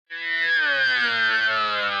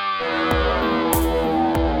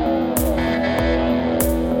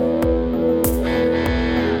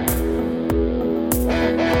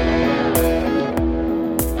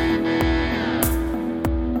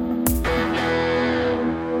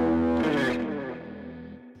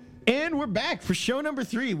we're back for show number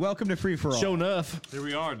 3. Welcome to Free For All. Show enough. Here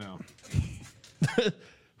we are now. Why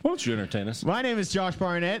don't you entertain us? My name is Josh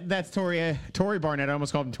Barnett. That's Tori Barnett. I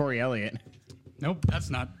almost called him Tori Elliott. Nope,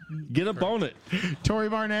 that's not. Get up on it. Tori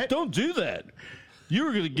Barnett. Don't do that. You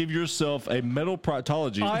were going to give yourself a mental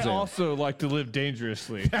proctology I exam. also like to live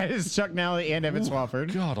dangerously. That is Chuck Nally and Evan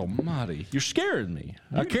Swafford. God almighty. You're scaring me.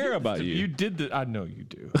 I care about you. You did the. I know you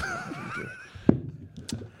do.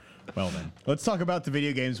 Well then, let's talk about the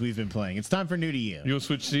video games we've been playing. It's time for New to You. You'll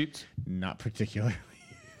switch seats. Not particularly.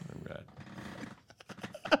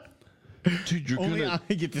 Dude, you're Only going to...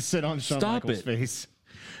 I get to sit on Shawn Stop Michaels' it. face.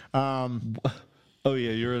 Oh,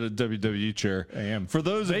 yeah, you're in a WWE chair. I am. For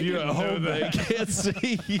those of you at didn't know home that can't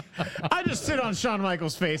see, I just sit on Shawn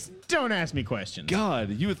Michaels' face. Don't ask me questions.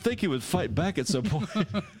 God, you would think he would fight back at some point.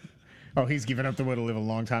 Oh, he's given up the will to live a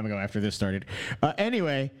long time ago after this started.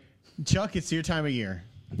 Anyway, Chuck, it's your time of year.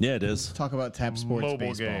 Yeah, it is. Talk about Tab Sports Mobile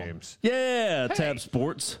baseball. games. Yeah, Tab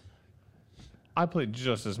Sports. I play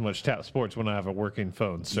just as much Tap Sports when I have a working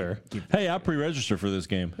phone, sir. Hey, I pre-registered for this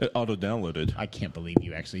game. It auto-downloaded. I can't believe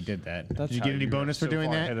you actually did that. Did you how get any are bonus for so doing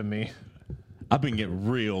far that? Ahead of me. I've been getting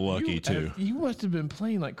real lucky, too. You must have been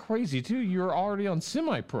playing like crazy too. You're already on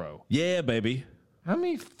semi-pro. Yeah, baby. How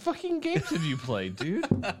many fucking games have you played, dude?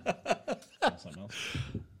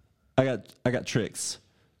 I got tricks.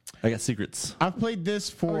 I got secrets. I've played this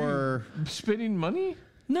for Spending money?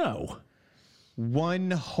 No.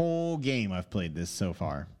 one whole game. I've played this so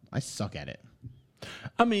far. I suck at it.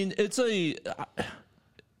 I mean, it's a,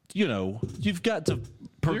 you've got to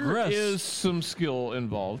progress. There is some skill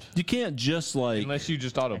involved. You can't just like, Unless you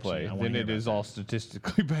just autoplay, I wanna then hear it about is all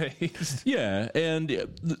statistically based. yeah. And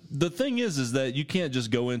the thing is that you can't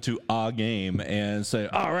just go into a game and say,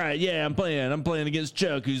 all right, yeah, I'm playing against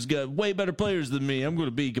Chuck, who's got way better players than me. I'm going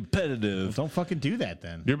to be competitive. Don't fucking do that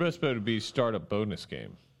then. Your best bet would be start a bonus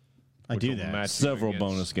game. I do will that. match you Several against-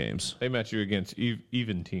 bonus games. They match you against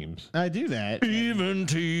even teams. I do that. Even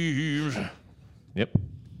teams. Yep.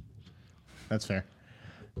 That's fair.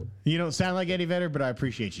 You don't sound like Eddie Vedder, but I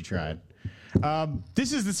appreciate you tried.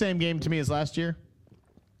 This is the same game to me as last year.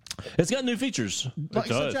 It's got new features. Like,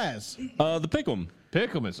 does. such as. The Pick'em.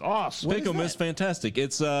 Pick'em is awesome. What is Pick'em that? is fantastic.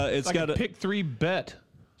 It's got a pick 3 bet.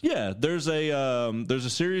 Yeah, there's a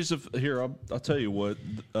series of here. I'll tell you what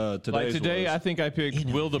today's Like today, was. I think I picked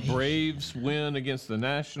will the Braves win against the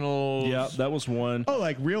Nationals? Yeah, that was one. Oh,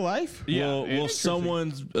 like real life? Yeah, will interesting.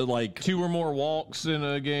 someone's like 2 or more walks in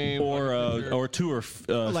a game, or 2 or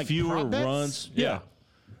like fewer prop bets? runs? Yeah.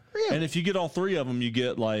 Really? And if you get all 3 of them, you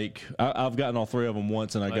get like I've gotten all 3 of them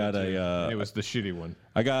once, and I got it was the shitty one.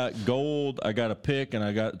 I got gold, I got a pick, and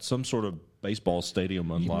I got some sort of baseball stadium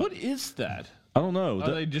unlocked. What is that? I don't know.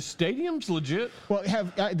 Are they just stadiums legit? Well,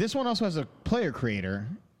 this one also has a player creator.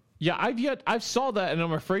 Yeah, I saw that and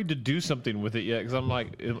I'm afraid to do something with it yet because I'm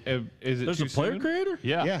like, is it There's too a player soon? creator?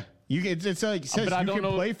 Yeah. Yeah. It's like it says but I you don't can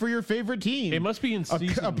know- play for your favorite team. It must be in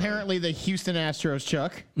season. Apparently the Houston Astros,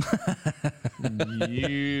 Chuck.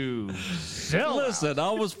 You sell. Listen,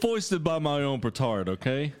 I was foisted by my own petard.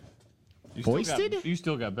 Okay, You still Foisted? You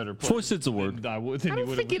still got better players. foisted's a word. I don't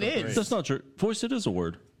think it is. That's not true. Foisted is a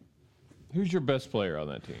word. Who's your best player on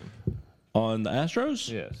that team? On the Astros?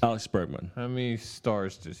 Yes. Alex Bregman. How many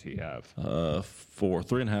stars does he have? 4,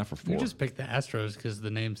 3.5 or 4. You just picked the Astros because the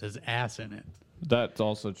name says ass in it. That's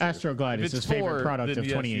also true. Astroglide If is it's his favorite 4, product then of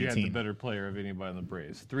yes, You had 2018. the better player of anybody on the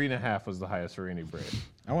Braves. 3.5 was the highest for any Brave.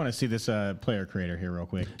 I want to see this player creator here real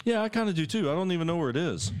quick. Yeah, I kind of do too. I don't even know where it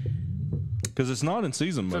is because it's not in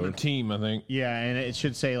season It's under mode. team, I think. Yeah, and it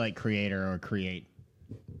should say like creator or create.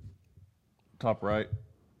 Top right.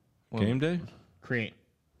 Game day? Create.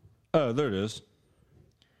 Oh, there it is.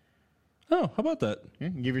 Oh, how about that? Yeah,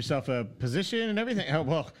 give yourself a position and everything. Oh,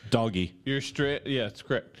 well, Doggy. You're straight. Yeah, it's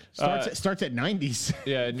correct. starts at 90s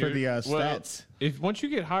Yeah, and for you're- the well, stats. If once you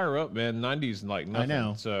get higher up, man, 90s like nothing.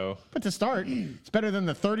 know. So But to start, it's better than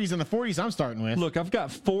the 30s and the 40s I'm starting with. Look, I've got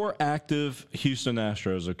 4 active Houston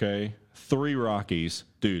Astros, okay? 3 Rockies.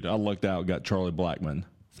 Dude, I lucked out, got Charlie Blackmon.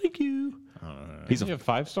 Thank you. He's you have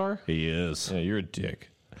 5-star. He is. Yeah, you're a dick.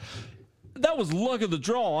 That was luck of the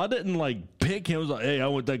draw. I didn't like pick him. I was like, hey, I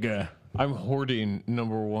want that guy. I'm hoarding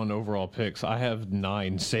 #1 overall picks. I have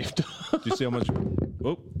 9 saved up. Do you see how much?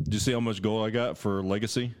 Oh, do you see how much gold I got for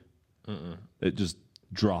Legacy? It just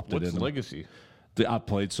dropped What's it in. legacy? I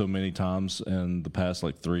played so many times in the past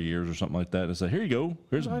like 3 years or something like that. I said, here you go.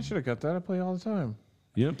 Here's I should have got that. I play all the time.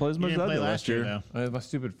 you didn't play as You much as didn't I play did last year, though. I had my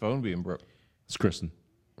stupid phone being broke. It's Kristen.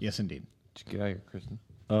 Yes, indeed. Did you get out of here, Kristen?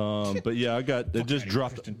 But yeah, I got it. Just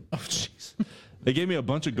dropped. Oh jeez. They gave me a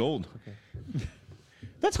bunch of gold.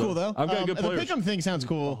 That's cool, though. I've got good players. The pick'em thing sounds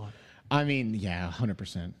cool. I mean, yeah,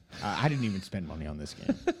 100%. I didn't even spend money on this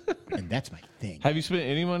game, and that's my thing. Have you spent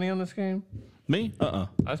any money on this game? Me?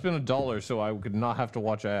 I spent $1 so I could not have to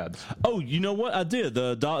watch ads. Oh, you know what? I did.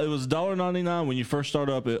 It was $1.99 when you first start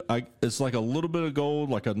up. It's like a little bit of gold,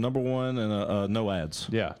 like a number one, and a no ads.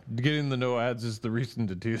 Yeah, getting the no ads is the reason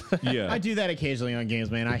to do that. Yeah. I do that occasionally on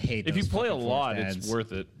games, man. I hate If you those play a fucking lot, forced it's ads.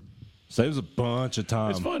 worth it. Saves a bunch of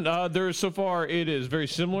time. It's fun. There so far it is very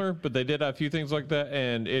similar, but they did have a few things like that,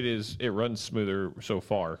 and it runs smoother so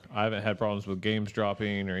far. I haven't had problems with games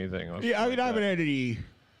dropping or anything. Yeah, I mean, I haven't had any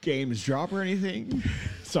games drop or anything.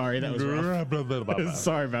 Sorry, that was rough.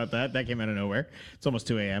 Sorry about that. That came out of nowhere. It's almost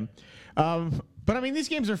 2 a.m. But I mean, these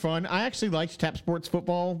games are fun. I actually liked Tap Sports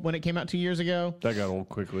Football when it came out 2 years ago. That got old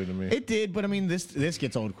quickly to me. It did, but I mean, this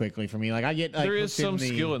gets old quickly for me. Like I get like, There is hooked some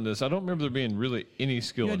in skill in this. I don't remember there being really any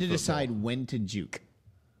skill. You had to in football. decide when to juke.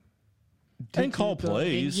 and call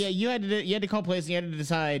plays. Yeah, you had to call plays. And you had to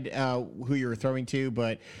decide who you were throwing to,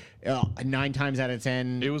 but 9 times out of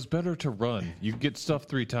 10, It was better to run. You get stuff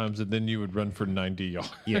 3 times, and then you would run for 90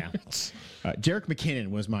 yards. yeah. Jarek McKinnon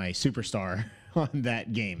was my superstar on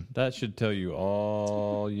that game. That should tell you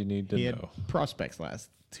all you need to He had know. prospects last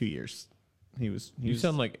 2 years. He You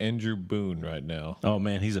sound like Andrew Boone right now. Oh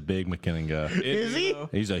man, he's a big McKinnon guy. Is he?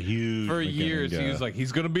 He's a huge. For McKinnon years, guy. he was like,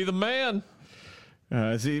 he's going to be the man.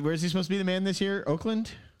 Where's he supposed to be the man this year?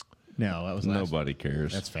 Oakland? No, that was last. Nobody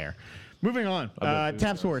cares. That's fair. Moving on. bet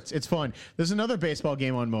Tap Sports. It's fun. There's another baseball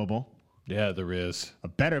game on mobile. Yeah, there is. A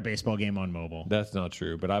better baseball game on mobile. That's not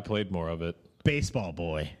true, but I played more of it. Baseball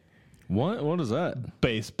Boy. What is that?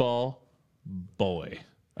 Baseball boy.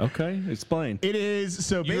 Okay, explain. It is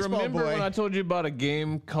so. You Baseball remember Boy. when I told you about a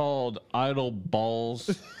game called Idle Balls?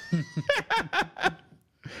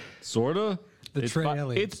 Sorta. The It's Trey by,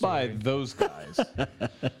 Elliott it's by story. those guys. So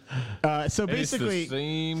And it's basically, the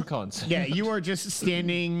same concept. yeah, you are just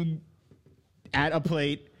standing at a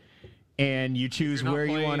plate, and you choose You're not where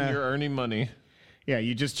you playing, want You're to. earning money. Yeah,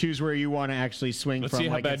 you just choose where you want to actually swing Let's from. see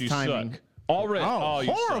how like bad it's you timing. suck. Already. Oh,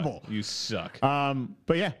 you horrible. Suck. You suck.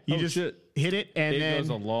 But yeah, you Oh, just shit. hit it, and it then goes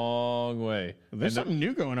a long way. there's And something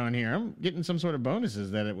new going on here. I'm getting some sort of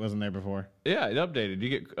bonuses that it wasn't there before. yeah, it updated. You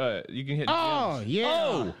get you can hit. Oh gems. yeah.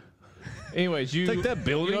 Oh, Anyways, you Take that,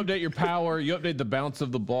 building. You update your power, you update the bounce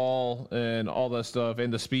of the ball and all that stuff,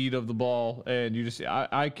 and the speed of the ball, and you just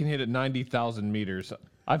I can hit it 90,000 meters.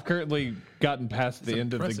 I've currently gotten past the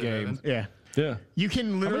end of the impressive, game. Evan. Yeah. yeah. You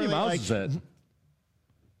can How literally many miles like is that?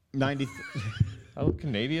 90 I look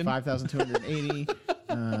Canadian. 5,280.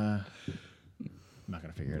 I'm not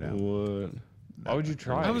gonna figure it out. What? Why would you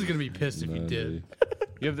try? I was it? gonna be pissed if you did.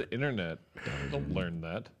 You have the internet. Don't learn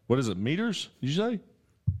that. What is it? Meters? Did you say?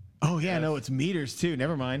 Oh yeah, no, it's meters too.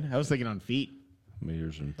 Never mind. I was thinking on feet.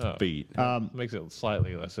 Meters and Oh. feet. Makes it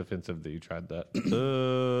slightly less offensive that you tried that.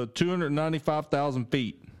 295,000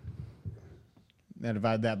 feet. Now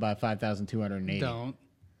divide that by 5,280. Don't.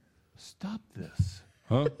 Stop this.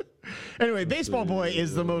 Huh? Anyway, Baseball Boy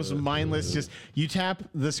is the most mindless. Just you tap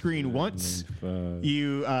the screen once,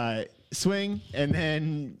 you swing, and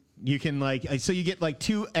then you can so you get like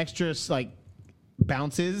 2 extra like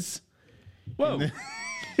bounces Whoa.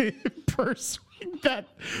 per swing. That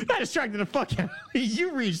distracted the fuck out of me.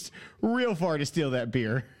 You reached real far to steal that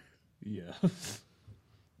beer. Yeah.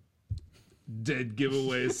 Dead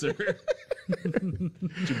giveaway, sir. Did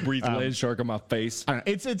you breathe land shark on my face? I don't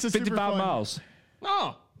know. It's a super 55 fun- miles.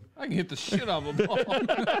 Oh, I can hit the shit out of a ball.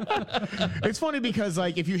 It's funny because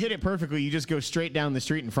like if you hit it perfectly, you just go straight down the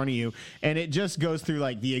street in front of you, and it just goes through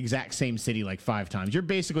like the exact same city like 5 times. You're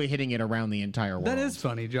basically hitting it around the entire world. That is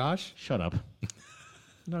funny, Josh. Shut up.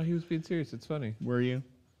 No, he was being serious. It's funny. Were you,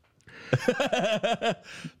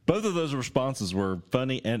 Both of those responses were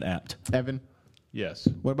funny and apt. Evan? Yes.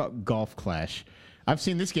 What about Golf Clash? I've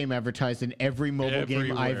seen this game advertised in every mobile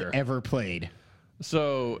game I've Everywhere. ever played.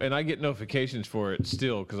 So, and I get notifications for it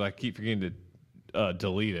still because I keep forgetting to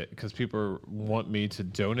delete it because people want me to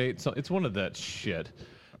donate. So it's one of that shit.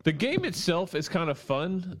 The game itself is kind of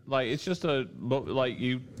fun. Like it's just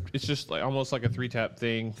it's just like almost like a 3-tap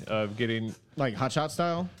thing of getting Like Hot Shot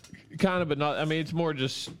style? kind of, but not. I mean, it's more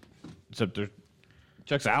just except there.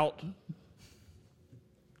 Checks out.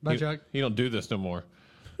 Bye, Chuck. You don't do this no more.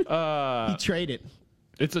 You trade it.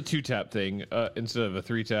 It's a 2-tap thing instead of a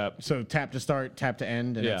 3-tap. So tap to start, tap to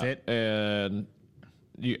end, and that's it? And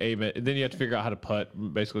you aim it, and then you have to figure out how to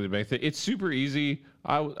putt. Basically, the main thing. It's super easy.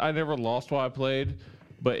 I never lost while I played,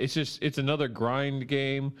 but it's another grind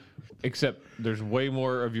game. Except there's way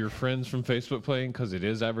more of your friends from Facebook playing because it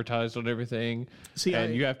is advertised on everything. See,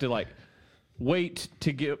 and you have to like wait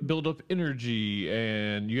to build up energy,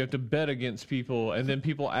 and you have to bet against people, and then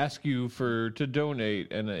people ask you to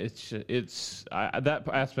donate, and that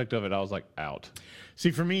aspect of it, I was like, out.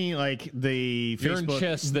 See, for me, like the You're in Facebook,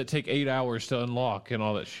 chests that take 8 hours to unlock and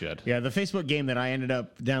all that shit. yeah, the Facebook game that I ended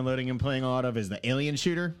up downloading and playing a lot of is the Alien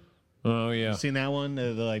Shooter. Oh yeah. Seen that one?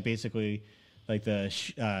 The like basically like the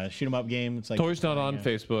shoot 'em up game. It's like Toy's not on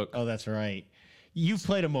Facebook. Oh, that's right. You've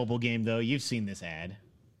played a mobile game though. You've seen this ad.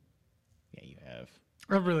 Yeah, you have.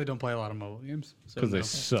 I really don't play a lot of mobile games. Because no. they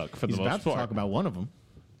suck for He's the about most to part. talk about one of them.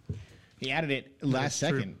 He added it last That's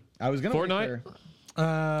true. second. I was gonna Fortnite? wait for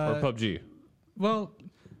Or PUBG. Well,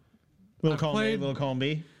 little I've column A, played- little column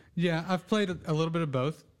B. yeah, I've played a little bit of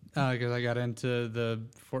both because I got into the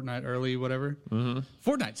Fortnite early, whatever. Mm-hmm.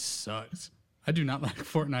 Fortnite sucks. I do not like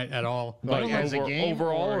Fortnite at all. I Like don't like, as a game,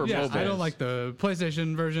 overall or yeah, mobile? I don't like the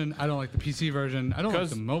PlayStation version. I don't like the PC version. I don't like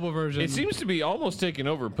 'Cause the mobile version. It seems to be almost taking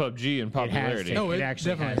over PUBG in popularity. Oh, it it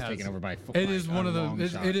actually definitely has has. taken over by. It is like, one a of the. long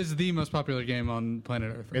shot. It is the most popular game on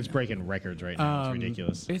planet Earth. Right It's now. breaking records right now. It's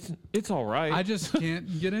ridiculous. It's all right. I just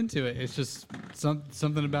can't get into it. It's just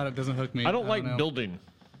something about it doesn't hook me. I don't like know. building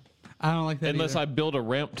I don't like that unless I either. build a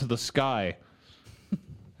ramp to the sky.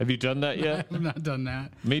 Have you done that yet? I've not done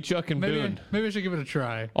that. Me, Chuck, and Boone. Maybe I should give it a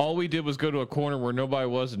try. All we did was go to a corner where nobody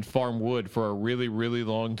was and farm wood for a really, really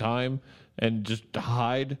long time and just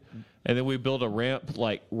hide. And then we built a ramp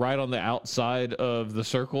like right on the outside of the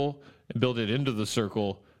circle and built it into the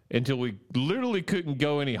circle until we literally couldn't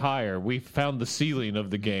go any higher. We found the ceiling of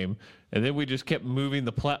the game. And then we just kept moving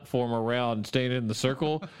the platform around, staying in the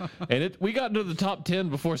circle. And we got into the top 10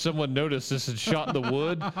 before someone noticed us and shot the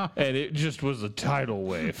wood. And it just was a tidal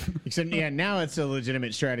wave. Except, yeah, now it's a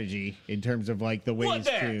legitimate strategy in terms of like the ways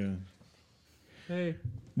to Hey,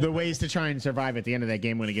 try and survive at the end of that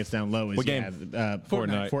game when it gets down low. Is What game?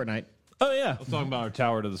 Fortnite. Fortnite. Oh yeah. Let's talk about our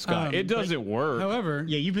tower to the sky. It doesn't work. however,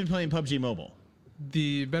 Yeah, you've been playing PUBG Mobile.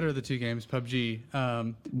 the better of the two games, PUBG,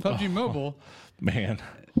 PUBG Mobile, Man.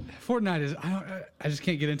 Fortnite is. I just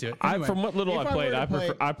can't get into it. Anyway, From what little if I I were played,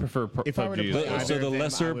 to I prefer if I were to PUBG. play as well. either So the of them,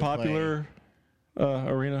 lesser I would popular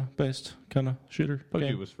arena-based kind of shooter. PUBG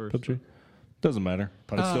game? was first. PUBG. Doesn't matter.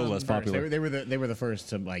 It's still less popular. They were the first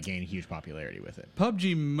to like gain huge popularity with it.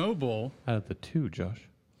 PUBG Mobile Out of the two, Josh.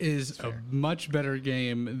 is a much better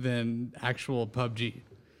game than actual PUBG.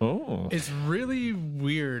 Oh. It's really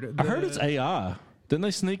weird. I heard it's AI. Didn't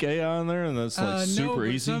they sneak AI in there and that's like no, super but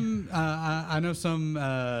easy? I know some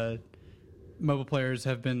mobile players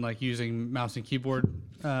have been like using mouse and keyboard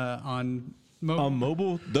on mobile. On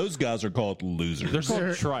mobile, those guys are called losers. They're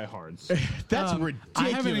called tryhards. That's I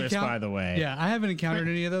haven't ridiculous, by the way. Yeah, I haven't encountered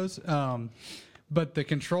any of those. But the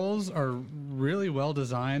controls are really well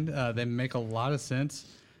designed. They make a lot of sense.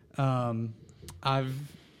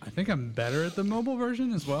 I think I'm better at the mobile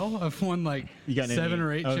version as well. I've won like You got 7 any-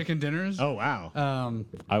 or 8 chicken dinners. Oh wow.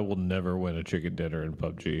 I will never win a chicken dinner in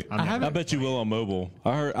PUBG. I haven't. I bet you will on mobile.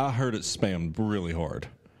 I heard it spammed really hard.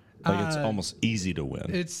 Like it's almost easy to win.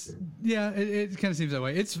 It's it kind of seems that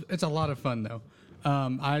way. It's a lot of fun though.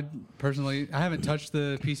 I personally haven't touched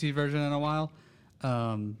the PC version in a while,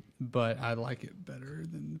 but I like it better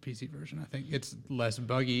than the PC version. I think it's less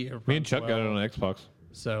buggy. It Me and Chuck runs got it well. on Xbox.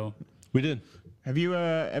 So We did. Have you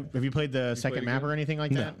played the second it map again? or anything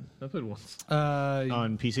like that I played once.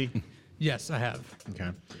 on PC? yes, I have. Okay.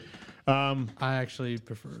 I actually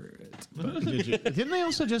prefer it. Didn't they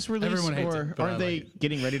also just release, Everyone hates or it, but I aren't they like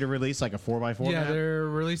getting ready to release like a 4x4 Yeah, map? they're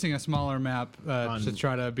releasing a smaller map to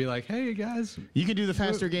try to be like, hey guys, You can do the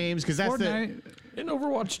faster games because that's the. Fortnite. Isn't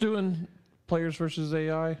Overwatch doing players versus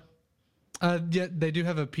AI? Yeah, they do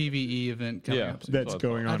have a PVE event coming Yeah. up soon. That's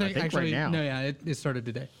going on. I think actually, right now. no, yeah, it started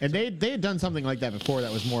today. And they had done something like that before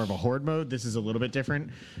that was more of a horde mode. This is a little bit different.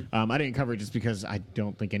 I didn't cover it just because I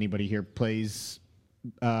don't think anybody here plays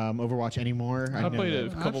Overwatch anymore. I know played that-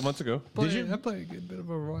 it a couple months ago. Did you? I played a good bit of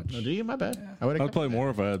Overwatch. Oh, do you? My bad. I would I'd have. play more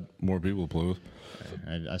if I had more people to play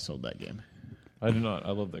with. I sold that game. I do not. I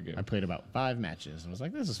love that game. I played about 5 matches and was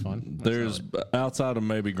like, "This is fun." That's There's solid. outside of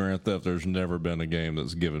maybe Grand Theft, there's never been a game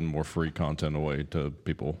that's given more free content away to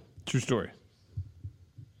people. True story.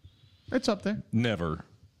 It's up there. Never.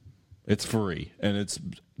 It's free and it's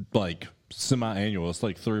like semi-annual. It's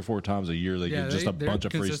like 3 or 4 times a year they get just a they're bunch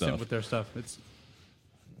of free consistent stuff. with their stuff.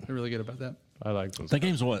 They're really good about that. I like those. That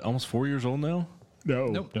game's what, almost 4 years old now? No,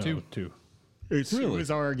 Nope, No, two. two. It Really? was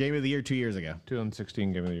our game of the year 2 years ago.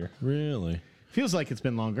 2016 game of the year. Really? Feels like it's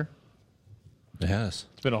been longer. It has.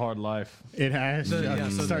 It's been a hard life. It has. So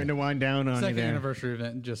It's starting to wind down on you Second there. anniversary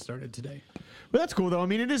event just started today. But that's cool, though. I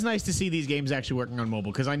mean, it is nice to see these games actually working on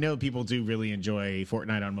mobile because I know people do really enjoy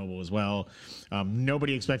Fortnite on mobile as well.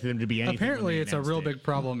 Nobody expected them to be anything. Apparently, when they it's a announced real it. big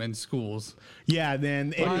problem in schools. Yeah,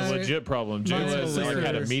 then it It's is. a legit problem. my JLS like,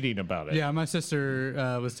 had a sister's- meeting about it. Yeah, my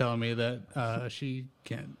sister was telling me that she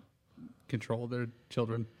can't control their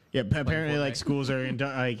children. Yeah, apparently, like Fortnite. schools are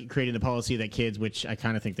like creating the policy that kids, which I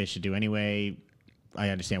kind of think they should do anyway. I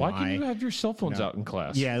understand Why why. can't you have your cell phones out in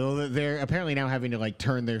class? Yeah, well, they're apparently now having to like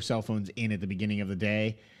turn their cell phones in at the beginning of the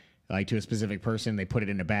day, like to a specific person. They put it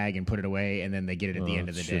in a bag and put it away, and then they get it at the end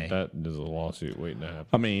of the day. That is a lawsuit waiting to happen.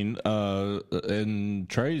 I mean, in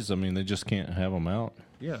trays, I mean, they just can't have them out.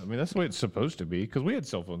 Yeah, I mean that's the way it's supposed to be because we had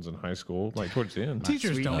cell phones in high school, like towards the end.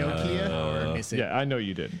 Teachers Sweet don't. Nokia or miss it. Yeah, I know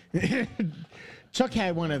you did. Chuck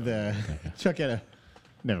had one of the. Chuck had a.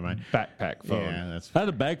 Never mind. Backpack phone. Yeah, that's. I had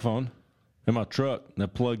a bag phone in my truck that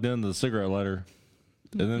plugged into the cigarette lighter,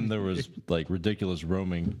 and then there was like ridiculous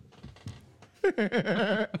roaming.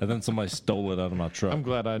 And then somebody stole it out of my truck. I'm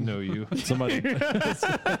glad I know you.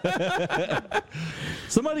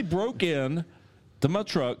 Somebody broke in to my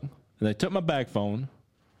truck and they took my bag phone.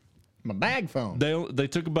 My bag phone. They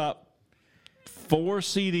took about 4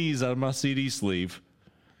 CDs out of my CD sleeve.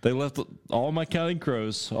 They left all my Counting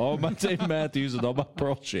Crows, all my Dave Matthews, and all my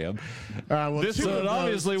Pearl Jam. This So it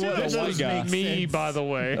obviously wasn't a white guy. me, by the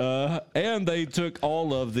way. And they took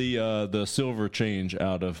all of the silver change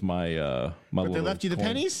out of my my. But they left you the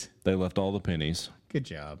pennies? They left all the pennies. Good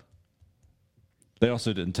job. They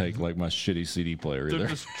also didn't take like my shitty CD player They're either.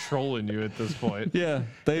 just trolling you at this point. Yeah,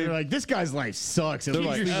 they. They're like, this guy's life sucks. They're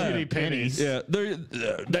like, your "Ah, shitty pennies. Yeah,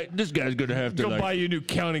 this guy's gonna have to Go like. buy you a new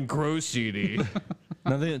Counting Crows CD.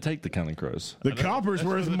 No, they didn't take the Counting Crows. The copper's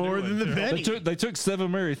worth the more new than the one, penny. They took Seven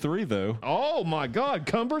Mary 3 though. Oh my God,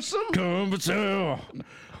 cumbersome. Cumbersome.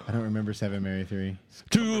 I don't remember 7 Mary 3.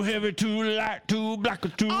 Too heavy, too light, too black, or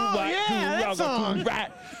too white, yeah, too that wrong, or song. too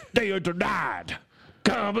right. They are denied.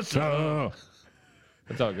 Cumbersome.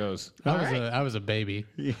 That's how it goes. I was a baby.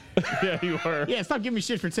 Yeah, you were. Yeah, stop giving me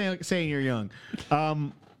shit for saying you're young.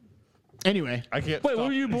 Anyway, I can't. Wait, stop when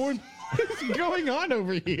were you this. born? what's going on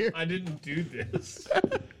over here? I didn't do this.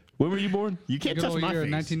 When were you born? You can't Good touch old my year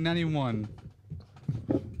face. 1991.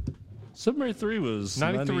 Seven Mary 3 was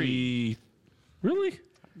 93. 90 Really?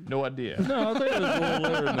 No idea. No, I think it was a little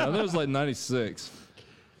later than that. That was like 96.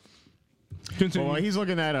 Well, while he's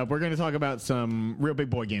looking that up, we're going to talk about some real big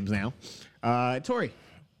boy games now. Tori,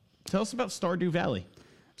 tell us about Stardew Valley.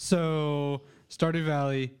 So Stardew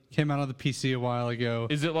Valley came out on the PC a while ago.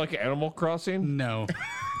 Is it like Animal Crossing? No.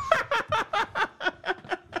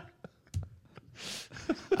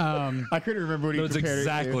 I couldn't remember what he It's compared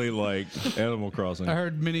exactly like Animal Crossing. I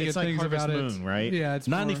heard many It's good like things Harvest about Moon, it. right? Yeah, it's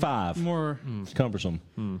 95. More, It's cumbersome.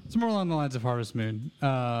 it's more along the lines of Harvest Moon.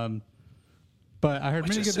 But I heard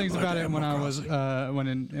many good things about it when I was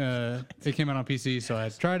it came out on PC. So I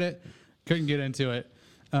tried it, couldn't get into it.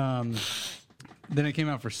 Then it came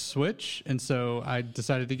out for Switch, and so I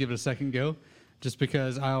decided to give it a second go, just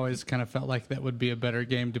because I always kind of felt like that would be a better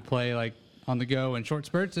game to play like on the go in short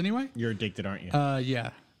spurts. Anyway, You're addicted, aren't you? yeah,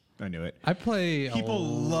 I knew it. I play. People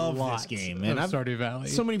love lot this game, of man. Stardew Valley.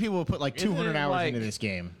 So many people have put like 200 it hours like- into this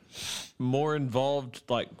game. More involved,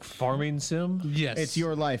 like farming sim. Yes, It's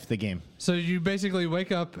your life, the game. So you basically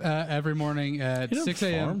wake up every morning at You don't 6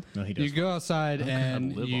 a.m. farm? No, he does You go outside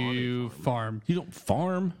and live on you farm. You don't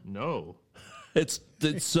farm. No, It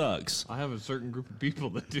sucks. I have a certain group of people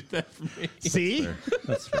that do that for me. See?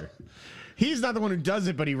 That's fair. He's not the one who does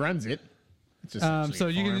it, but he runs it. It's just So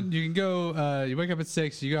actually a farm. you can go. You wake up at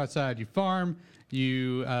 6. You go outside. You farm.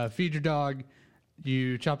 You feed your dog.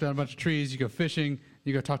 You chop down a bunch of trees. You go fishing.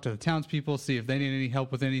 You go talk to the townspeople, see if they need any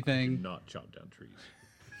help with anything. Not chop down trees.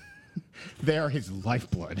 They are his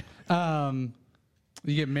lifeblood.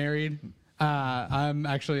 You get married. I'm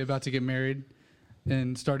actually about to get married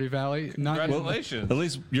in Stardew Valley. Not Congratulations. At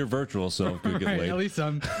least your virtual self could get right, laid. at least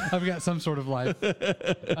I've got some sort of life.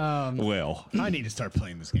 Well, I need to start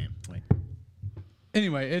playing this game. Wait.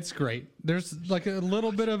 Anyway, it's great. There's like a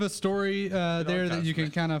little bit of a story there that you can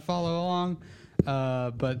kind of follow along,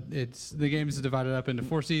 but the game is divided up into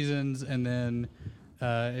 4 seasons, and then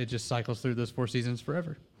it just cycles through those 4 seasons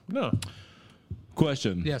forever. No.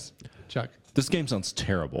 question. Yes, Chuck, This game sounds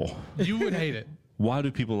terrible. you would hate it. Why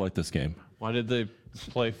do people like this game? Why did they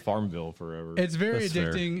play Farmville forever? It's very That's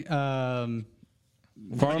fair. addicting.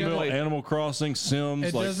 Farmville, like- Animal Crossing, Sims,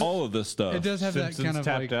 It like does- all of this stuff. It does have that Simpsons kind of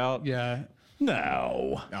tapped like, out. Yeah,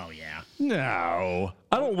 No. Oh, yeah. No.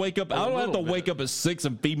 I don't wake up. I don't have to little wake up at 6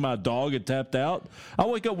 and feed my dog and tapped out. I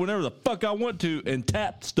wake up whenever the fuck I want to and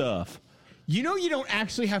tap stuff. You know you don't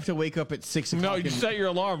actually have to wake up at 6 o'clock. no, you set your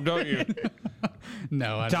alarm, don't you?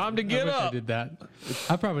 No, Time to get I wish up. I did that.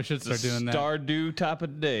 I probably should start doing that. Stardew type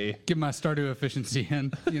of day. Get my Stardew efficiency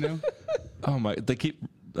in. You know. Oh my! They keep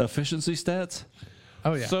efficiency stats.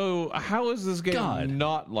 Oh yeah. So how is this game God.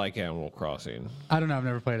 not like Animal Crossing? I don't know. I've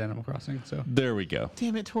never played Animal Crossing, so There we go.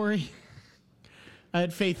 Damn it, Tori. I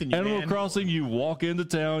had faith in you, Animal man. Crossing, you walk into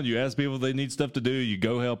town, you ask people if they need stuff to do, you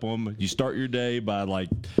go help them. You start your day by like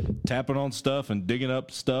tapping on stuff and digging up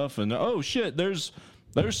stuff, and oh shit, there's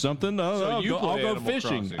something. Oh, you I'll play go Animal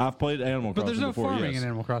fishing. Crossing. I've played Animal but Crossing there's no before. farming Yes. in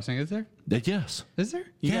Animal Crossing, is there? Yes. Is there?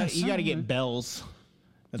 You Yes. got to get bells.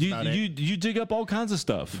 That's You about it. you dig up all kinds of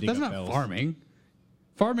stuff. dig That's up not bells. farming.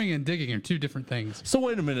 Farming and digging are two different things. So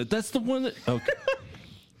wait a minute. That's the one that. Okay.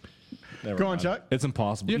 Never Go on, mind. Chuck. It's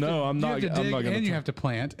impossible. You have No, to, I'm you not. have to I'm dig, not going and you to. have to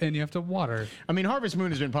plant, and you have to water. I mean, Harvest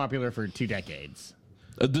Moon has been popular for 2 decades.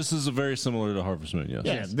 This is very similar to Harvest Moon.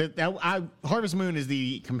 Yes. Yeah, Harvest Moon is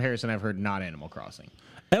the comparison I've heard, not Animal Crossing.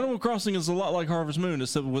 Animal Crossing is a lot like Harvest Moon,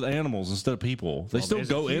 except with animals instead of people. They still There's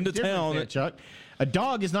a go huge into difference town. there, Chuck. A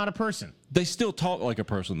dog is not a person. They still talk like a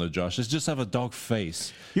person, though, Josh. They just have a dog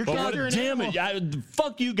face. You're But considering an damn it!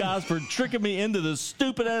 Fuck you guys for tricking me into this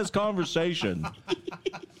stupid ass conversation.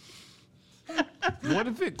 What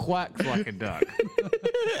if it quacks like a duck?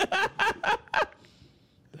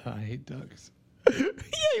 I hate ducks.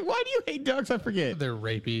 Yeah, why do you hate dogs? I forget. They're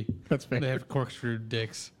rapey. That's fair. They have corkscrew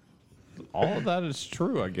dicks. All of that is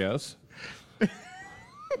true, I guess.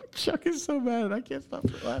 Chuck is so mad. I can't stop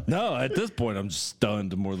laughing. No, at this point, I'm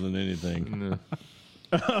stunned more than anything.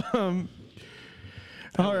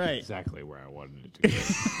 All right. Exactly where I wanted it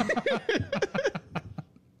to go.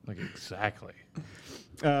 Like exactly.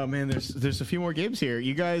 Oh man, there's a few more games here.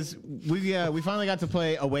 You guys, we finally got to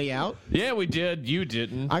play A Way Out. Yeah, we did. You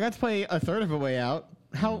didn't. I got to play a third of A Way Out.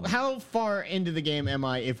 How far into the game am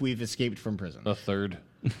I if we've escaped from prison? A third.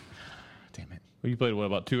 Damn it. You played what,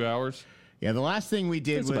 about 2 hours? Yeah, the last thing we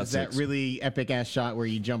did It's about was that 6. really epic ass shot where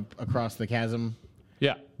you jump across the chasm.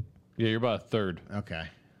 Yeah. Yeah, you're about a third. Okay.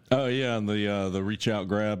 Oh yeah, and the reach out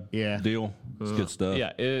grab deal. It's good stuff.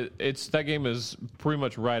 Yeah, it's that game is pretty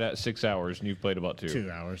much right at 6 hours, and you've played about 2.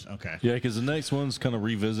 2 hours. Okay. Yeah, because the next one's kind of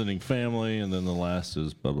revisiting family, and then the last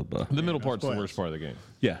is blah blah blah. The middle part's the spoilers. worst part of the game.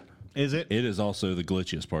 Yeah, Is it? it is also the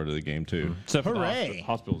glitchiest part of the game too. Except for the Hooray.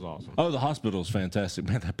 hospital's awesome. Oh, the hospital is fantastic,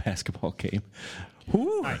 man. That basketball game.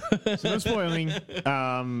 Whew. So no spoiling,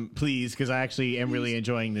 please, because I actually am really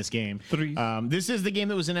enjoying this game. This is the game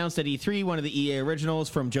that was announced at E3, one of the EA originals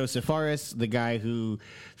from Joseph Fares, the guy who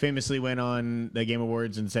famously went on the Game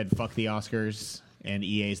Awards and said, fuck the Oscars, and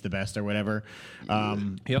EA's the best or whatever.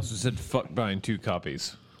 He also said fuck buying 2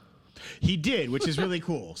 copies. He did, which is really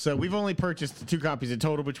cool. So we've only purchased 2 copies in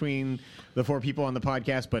total between the 4 people on the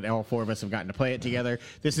podcast, but all 4 of us have gotten to play it together.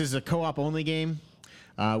 This is a co-op only game.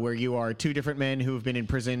 Where you are 2 different men who have been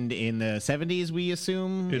imprisoned in the 70s, we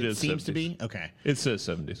assume. It is seems to 70s. be. Okay. It says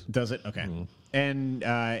 70s. Does it? Okay. And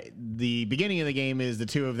the beginning of the game is the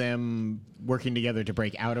 2 of them working together to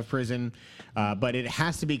break out of prison, but it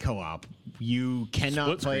has to be co-op. You cannot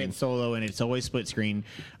Split play screen. it solo, and it's always split screen.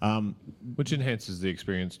 Which enhances the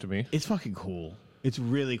experience to me. It's fucking cool. It's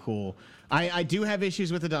really cool. I do have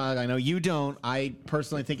issues with the dialogue. I know you don't. I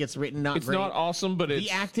personally think it's written not It's great. not awesome, but it's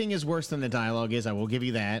The acting is worse than the dialogue is. I will give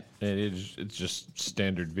you that. it's just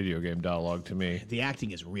standard video game dialogue to me. The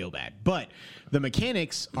acting is real bad, but the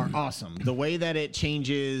mechanics are awesome. The way that it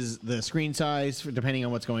changes the screen size depending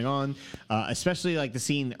on what's going on, especially like the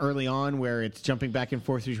scene early on where it's jumping back and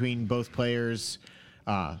forth between both players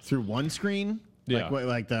through one screen. Yeah.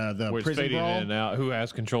 like the Where it's prison fading brawl. in and out. Who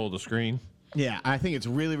has control of the screen? Yeah, I think it's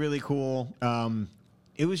really, really cool.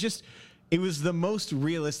 It was the most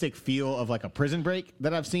realistic feel of like a Prison Break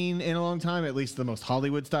that I've seen in a long time. At least the most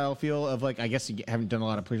Hollywood style feel of like, I guess you haven't done a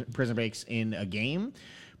lot of Prison Breaks in a game,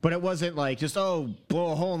 but it wasn't like just, blow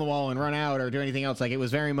a hole in the wall and run out or do anything else. Like it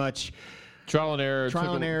was very much Trial and error.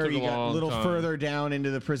 trial and error. Took You got a long little time. further down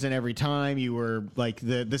into the prison every time. You were like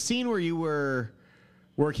the scene where you were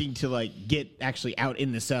working to like get actually out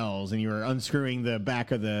in the cells and you were unscrewing the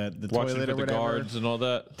back of the Watching toilet for or the whatever. guards and all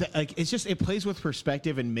that. Like it's just it plays with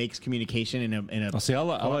perspective and makes communication in a See, I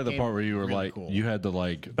like the game part where you were really like, cool. you had to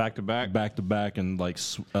like Back to back. and like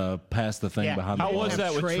pass the thing behind the How wall. was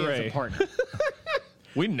that with Trey as Trey? a partner.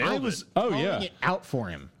 We nailed I was it. calling yeah. it out for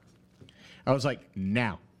him. I was like,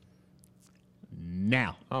 now.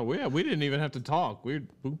 Oh yeah, we didn't even have to talk.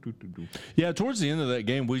 Yeah, towards the end of that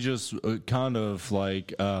game, we just kind of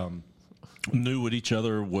like knew what each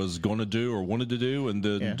other was going to do or wanted to do, and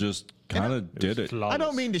then Yeah. just kind of did it. I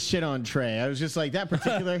don't mean to shit on Trey. I was just like that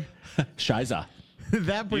particular. Shiza.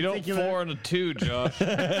 that You don't particular 4 and a 2, Josh.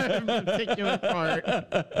 particular part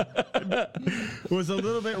was a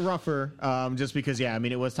little bit rougher, just because, yeah, I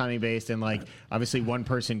mean, it was timing based, and like obviously one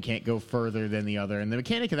person can't go further than the other, and the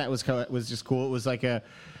mechanic of that was just cool. It was like a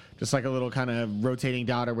little kind of rotating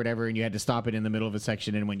dot or whatever, and you had to stop it in the middle of a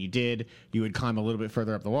section, and when you did, you would climb a little bit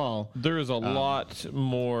further up the wall. There is a lot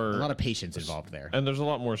more. A lot of patience involved there. And there's a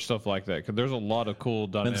lot more stuff like that because there's a lot of cool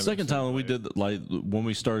And dynamics. the second time when we did, like, when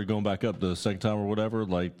we started going back up the second time or whatever,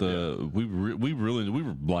 like, we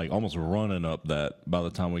were like almost running up that by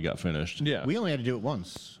the time we got finished. Yeah. We only had to do it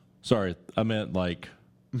once. Sorry, I meant like,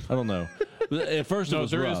 I don't know. At first it No,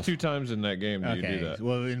 was there rough. is 2 times in that game that you do that.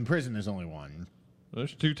 Well, in prison, there's only one.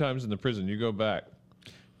 There's 2 times in the prison. You go back.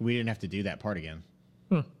 We didn't have to do that part again.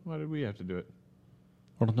 Why did we have to do it?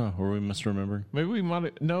 I don't know. Were we misremembering? Maybe we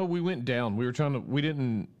might. No, we went down. We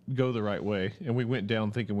didn't go the right way, and we went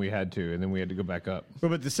down thinking we had to, and then we had to go back up.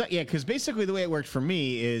 But because basically the way it worked for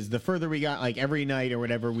me is the further we got, like every night or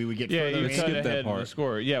whatever, we would get Yeah, further you in. cut skip that ahead in the part.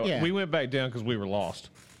 score. Yeah, Yeah. we went back down because we were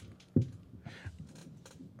lost.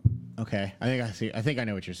 Okay, I think I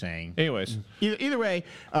know what you're saying. Anyways, Either way,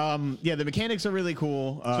 the mechanics are really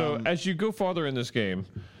cool. so as you go farther in this game,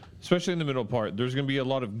 especially in the middle part, there's going to be a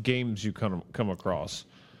lot of games you come across.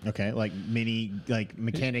 Okay, like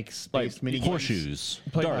mechanics Like based mini Horseshoes,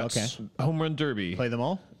 Play darts. home run derby. Play them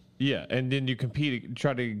all. Yeah, and then you compete,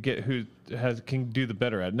 try to get who can do the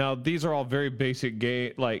better at. Now these are all very basic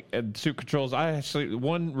game, like and suit controls.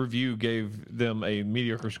 One review gave them a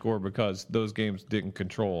mediocre score because those games didn't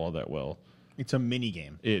control all that well. It's a mini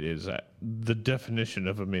game. It is the definition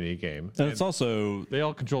of a mini game. And it's also They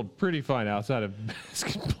all controlled pretty fine outside of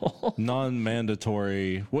basketball.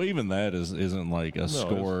 non-mandatory. Well, even that isn't like a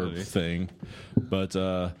score funny. thing. But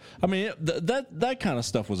I mean, that kind of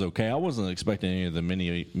stuff was okay. I wasn't expecting any of the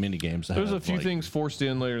mini games to There's have a few like, things forced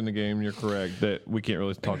in later in the game. You're correct that we can't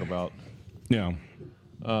really talk about. Yeah.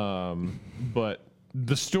 But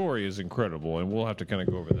the story is incredible, and we'll have to kind of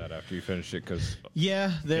go over that after you finish it because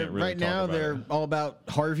Yeah, they're Can't really right talk now about they're it. all about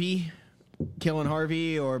Harvey, killing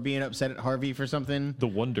Harvey or being upset at Harvey for something. the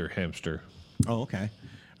Wonder Hamster. Oh, okay.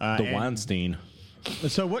 The and- Weinstein.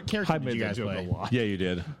 So what character I did made you that guys joke play? a lot. Yeah, you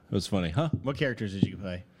did. It was funny, huh? What characters did you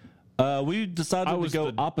play? We decided I to was go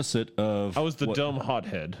the- opposite of. I was the what- dumb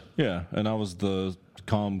hothead. Yeah, and I was the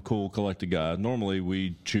calm, cool, collected guy. Normally,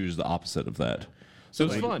 we choose the opposite of that. So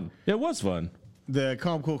it was fun. Yeah, it was fun. The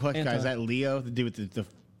calm, cool, collected guy. Is that Leo, the dude with the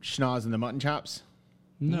schnoz and the mutton chops?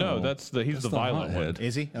 No, he's the violent one. hothead.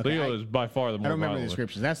 Is he? Okay, Leo is by far the more I don't remember the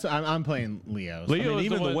violent. descriptions. I'm playing Leo. Leo I mean, is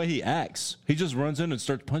even the one- way he acts, he just runs in and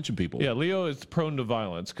starts punching people. Yeah, Leo is prone to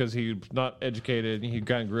violence because he's not educated. He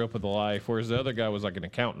kind of grew up with a life, whereas the other guy was like an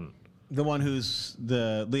accountant. Leo's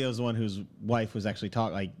the one whose wife was actually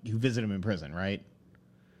who visited him in prison, right?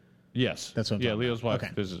 Yes, That's what I'm yeah, talking Leo's about. wife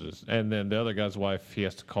Okay. visits, and then the other guy's wife he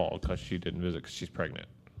has to call because she didn't visit because she's pregnant.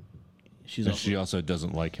 She's And she also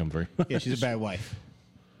doesn't like him very much. yeah, she's a bad wife.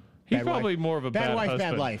 He's Bad probably wife. more of a Bad wife,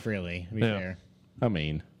 husband. bad life, really. To be Yeah. fair. I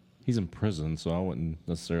mean, he's in prison, so I wouldn't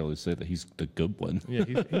necessarily say that he's the good one. Yeah,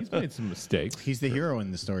 he's made some mistakes. He's the hero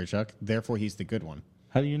in the story, Chuck. Therefore, he's the good one.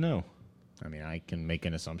 How do you know? I mean, I can make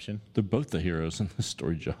an assumption. They're both the heroes in the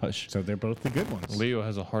story, Josh. So they're both the good ones. Leo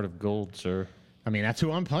has a heart of gold, sir. I mean, that's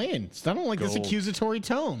who I'm playing. So I don't like this Gold. accusatory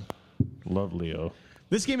tone. Love Leo.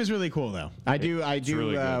 This game is really cool, though. I do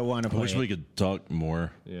really good. want to I play wish it. we could talk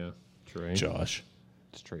more, Yeah, Trey. Josh.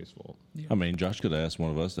 It's Trey's fault. I mean, Josh could have asked one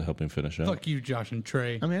of us to help him finish up. Fuck you, Josh and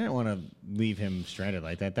Trey. I mean, I don't want to leave him stranded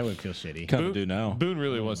like that. That would feel shitty. Kind of do now. Boone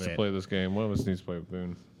really wants to bit. play this game. One of us needs to play with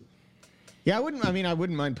Boone. Yeah, I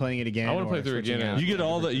wouldn't mind playing it again. I wanna or play through it switching again. out.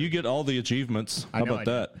 You get all the achievements. I How know about I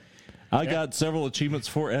do. that? I got several achievements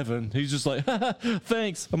for Evan. He's just like,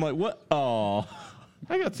 thanks. I'm like, what? Oh,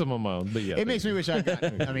 I got some on my own, but yeah. It makes me wish I got.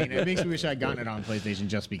 I mean, it makes me wish I'd gotten it on PlayStation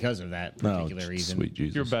just because of that particular reason. sweet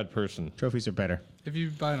Jesus. You're a bad person. Trophies are better. If you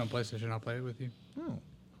buy it on PlayStation, I'll play it with you.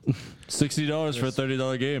 $60 for a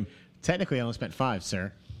 $30 game. Technically, I only spent $5,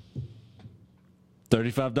 sir.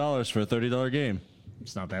 $35 for a $30 game.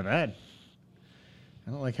 It's not that bad.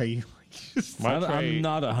 I don't like how you. My Trey- I'm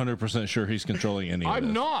not 100% sure he's controlling any of this.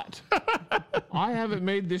 I'm not. I haven't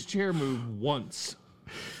made this chair move once.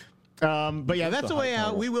 But yeah, that's the way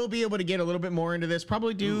out. We will be able to get a little bit more into this.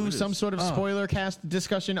 Probably do some sort of spoiler cast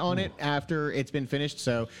discussion on it after it's been finished.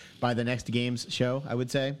 So by the next games show, I would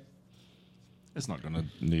say. It's not going to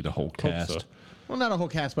need a whole cast. so. Well, not a whole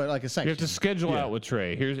cast, but like a section. You have to schedule out with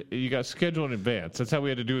Trey. You got to schedule in advance. That's how we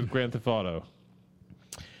had to do with Grand Theft Auto.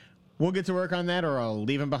 We'll get to work on that, or I'll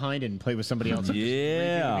leave him behind and play with somebody else. At the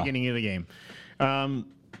Yeah. beginning of the game.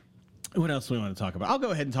 What else do we want to talk about? I'll go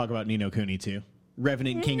ahead and talk about Ni no Kuni too,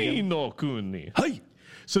 Revenant Kingdom. Ni no Kuni. Hey,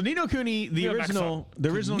 So Ni no Kuni, the original Ni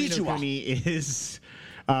no Konnichiwa. Kuni is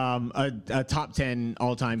a top 10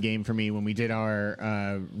 all-time game for me. When we did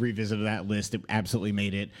our revisit of that list, it absolutely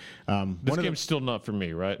made it. This game's still not for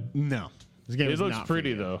me, right? No. This game It is looks not for pretty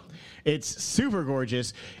you. though. It's super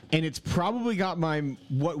gorgeous, and it's probably got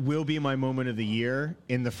what will be my moment of the year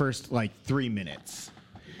in the first like 3 minutes.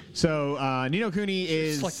 So Ni no Kuni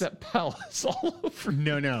is It's like that palace all over.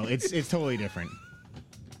 no, it's totally different.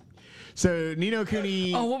 So Ni no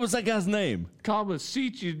Kuni oh, what was that guy's name?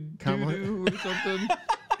 Kamasichi Kama- doo-doo or something.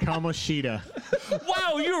 Kamoshida.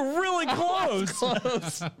 Wow, you're really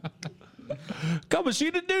close.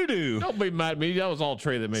 Kamashita doo-doo. Don't be mad at me. That was all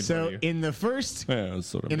Trey that made fun So of you. in the first Yeah, that's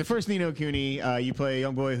sort of. In the first Ni no Kuni, you play a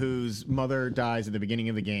young boy whose mother dies at the beginning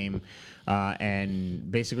of the game, and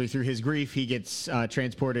basically through his grief, he gets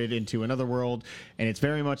transported into another world, and it's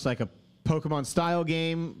very much like a Pokemon-style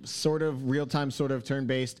game, sort of real-time, sort of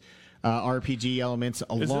turn-based RPG elements.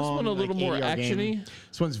 this one a little more action-y?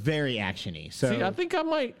 This one's very action-y. So See, I think I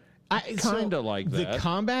might kind of like that. The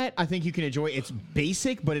combat, I think you can enjoy. It's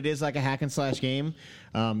basic, but it is like a hack and slash game.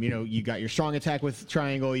 You got your strong attack with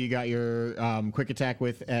triangle. You got your quick attack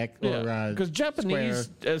with X. Because Japanese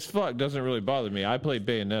square. as fuck doesn't really bother me. I play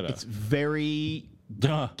Bayonetta. It's very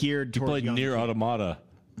geared You towards played young Nier people. Automata.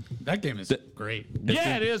 That game is great.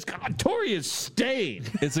 yeah, it is. God, Tori is stayed.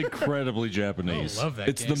 It's incredibly Japanese. I love that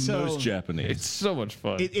It's game. the So- most Japanese. It's so much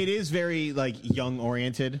fun. It is very like young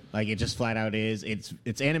oriented. Like it just flat out is.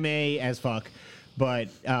 It's anime as fuck, but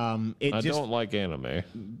it I just don't like anime.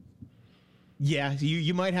 yeah.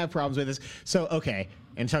 You might have problems with this. So okay.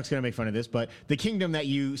 And Chuck's gonna make fun of this, but the kingdom that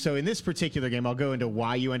so in this particular game, I'll go into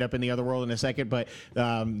why you end up in the other world in a second. But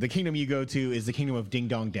the kingdom you go to is the kingdom of Ding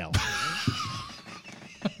Dong Dell.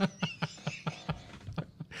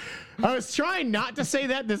 I was trying not to say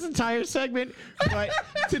that this entire segment, but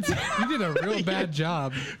You did a real bad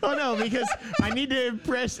job. oh no, because I need to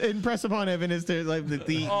impress upon Evan as to like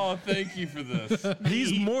the Oh, thank you for this.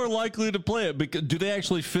 He's more likely to play it because do they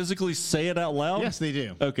actually physically say it out loud? yes they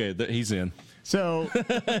do. Okay, he's in So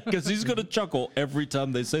because he's going to chuckle every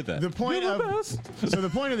time they say that. the point the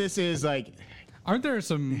point of this is like Aren't there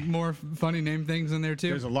some more funny name things in there too?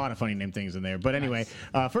 there's a lot of funny name things in there. But anyway,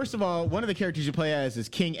 first of all, one of the characters you play as is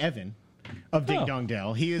King Evan of Ding Dong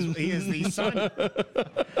Dell. He is the son.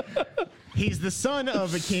 He's the son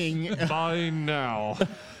of a king. By now.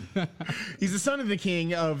 He's the son of the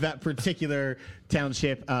king of that particular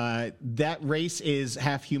township. That race is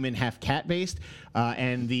half human, half cat based,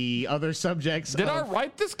 and the other subjects. Did I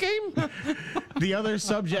write this game? The other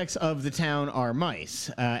subjects of the town are mice,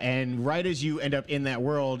 and right as you end up in that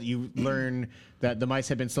world, you learn that the mice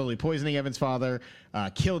had been slowly poisoning Evan's father,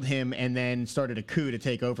 killed him, and then started a coup to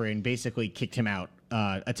take over and basically kicked him out.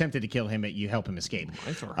 Attempted to kill him, but you help him escape.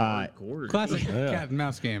 Classic cat and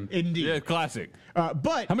mouse game. Indeed. Yeah, classic.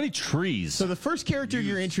 But How many trees? so the first character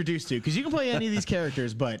you're introduced to, because you can play any of these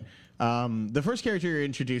characters, but the first character you're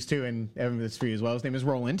introduced to, and Evan, this is for you as well, his name is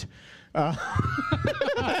Roland.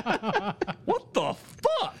 What the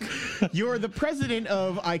fuck? You're the president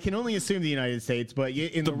of, I can only assume the United States, but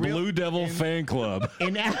in the the real, Blue Devil fan club.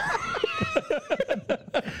 in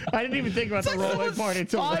I didn't even think about the Roland part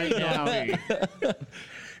until right now.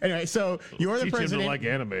 Anyway, so you're the Teach him to president. like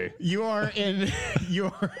anime. You're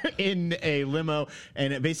in a limo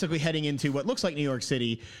and basically heading into what looks like New York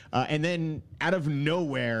City, and then out of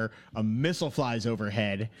nowhere, a missile flies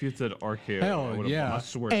overhead. If you said RKO, Hell, I would've yeah. bought- I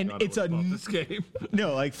swear to And God, I it's a would've bought n- this game.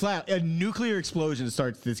 No, like flat. A nuclear explosion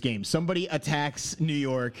starts this game. Somebody attacks New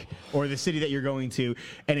York or the city that you're going to,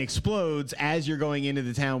 and explodes as you're going into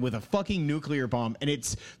the town with a fucking nuclear bomb. And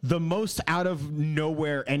it's the most out of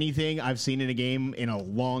nowhere anything I've seen in a game in a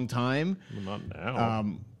long time. Not now.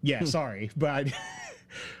 Yeah, sorry, but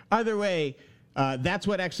either way, that's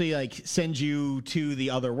what actually like sends you to the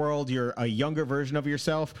other world. You're a younger version of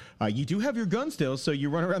yourself. You do have your gun still, so you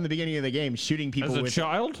run around the beginning of the game shooting people As a with.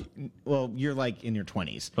 child? Well, you're like in your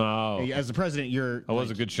 20s. Oh. As the president, you're. I was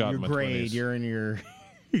a good shot Your in my grade, 20s. you're in your.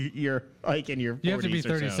 You're like in your. 40s You have to be or so.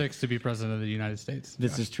 36 to be president of the United States.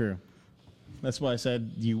 This is true. That's why I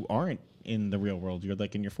said you aren't in the real world. You're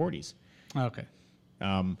like in your 40s. Okay.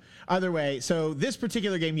 Either way, so this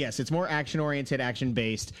particular game, yes, it's more action-oriented,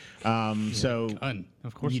 action-based. So Gun.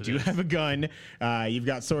 Of course you it do is. have a gun. You've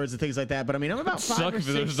got swords and things like that. But I mean, I'm about five Suck or if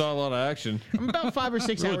there's six. not a lot of action. I'm about 5 or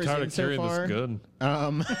 6 I'm really hours tired in of so carrying far.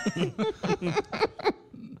 this gun.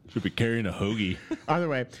 Should be carrying a hoagie. Either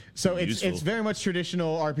way, so it's Useful. very much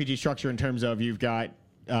traditional RPG structure in terms of you've got.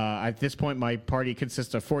 At this point, my party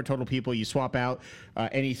consists of 4 total people. You swap out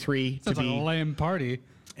any 3 to That's a be. lame party.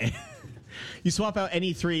 you swap out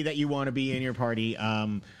any 3 that you want to be in your party.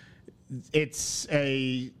 It's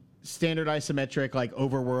a standard isometric like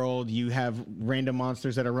overworld. You have random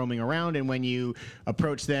monsters that are roaming around, and when you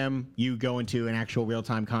approach them, you go into an actual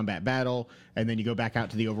real-time combat battle, and then you go back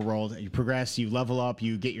out to the overworld. You progress, you level up,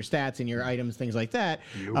 you get your stats and your items, things like that.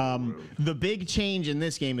 The big change in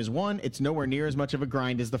this game is, one, it's nowhere near as much of a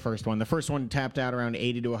grind as the first one. The first one tapped out around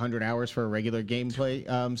 80 to 100 hours for a regular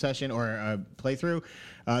gameplay session or a playthrough.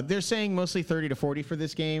 They're saying mostly 30 to 40 for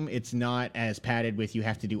this game. It's not as padded with you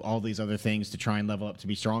have to do all these other things to try and level up to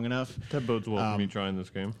be strong enough. That bodes well for me trying this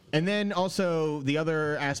game. And then also the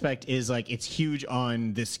other aspect is like it's huge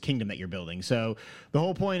on this kingdom that you're building. So the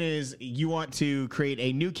whole point is you want to create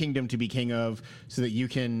a new kingdom to be king of so that you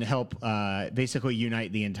can help basically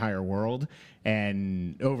unite the entire world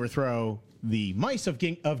and overthrow the mice of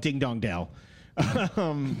Ding Dong Dell.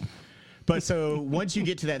 But so once you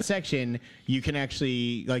get to that section, you can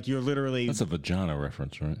actually, like, you're literally... That's a vagina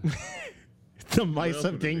reference, right? The mice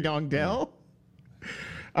of Ding Dong Dell?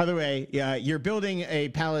 Either way, yeah, you're building a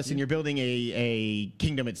palace and you're building a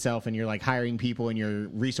kingdom itself, and you're like hiring people and you're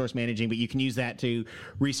resource managing, but you can use that to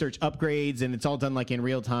research upgrades, and it's all done like in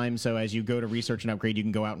real time. So as you go to research an upgrade, you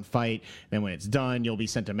can go out and fight. Then when it's done, you'll be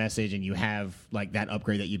sent a message and you have like that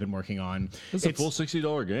upgrade that you've been working on. It's a full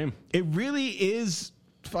 $60 game. It really is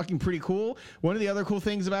fucking pretty cool. One of the other cool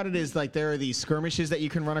things about it is like there are these skirmishes that you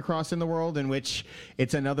can run across in the world, in which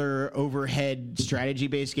it's another overhead strategy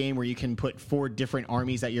based game where you can put 4 different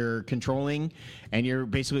armies that you're controlling, and you're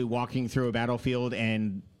basically walking through a battlefield,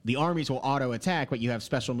 and the armies will auto attack, but you have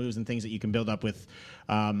special moves and things that you can build up with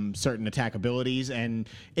certain attack abilities, and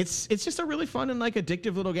it's just a really fun and like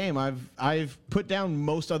addictive little game. I've put down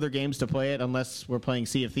most other games to play it unless we're playing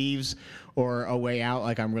Sea of Thieves or A Way Out.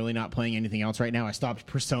 Like I'm really not playing anything else right now. I stopped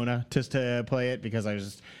Persona just to play it because I was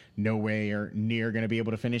just no way or near going to be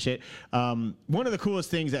able to finish it. One of the coolest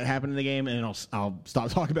things that happened in the game, and I'll stop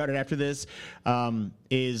talking about it after this,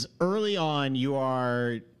 is early on you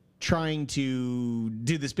are trying to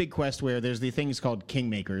do this big quest where there's the things called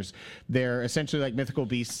kingmakers. They're essentially like mythical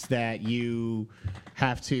beasts that you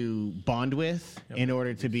have to bond with in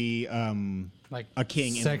order to be Like a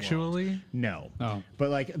king sexually? in the world. No. Oh.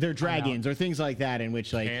 But like they're dragons or things like that, in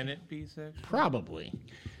which like Can it be sexual? probably.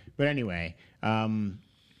 But anyway,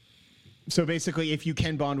 so basically if you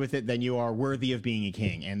can bond with it, then you are worthy of being a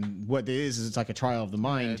king. And what it is it's like a trial of the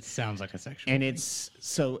mind. It sounds like a sexual. And it's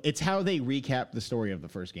how they recap the story of the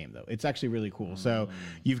first game, though. It's actually really cool. So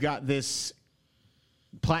you've got this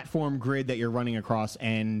platform grid that you're running across,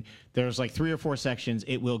 and there's like 3 or 4 sections.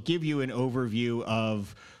 It will give you an overview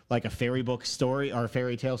of like a fairy book story or a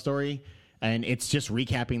fairy tale story, and it's just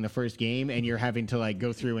recapping the first game, and you're having to like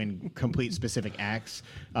go through and complete specific acts.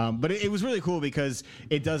 But it was really cool because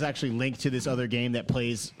it does actually link to this other game that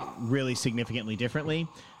plays really significantly differently.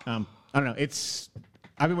 I don't know.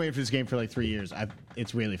 I've been waiting for this game for like 3 years.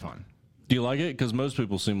 It's really fun. Do you like it? Because most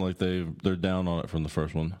people seem like they're down on it from the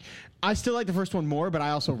first one. I still like the first one more, but I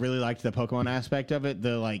also really liked the Pokemon aspect of it,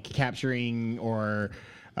 the like capturing or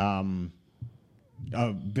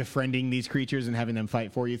befriending these creatures and having them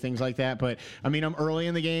fight for you, things like that. But I mean, I'm early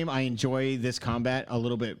in the game. I enjoy this combat a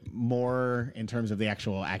little bit more in terms of the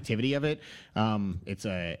actual activity of it.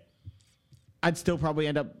 I'd still probably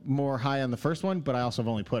end up more high on the first one, but I also have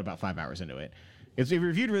only put about 5 hours into it. It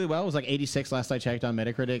reviewed really well. It was like 86 last I checked on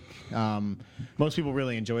Metacritic. Most people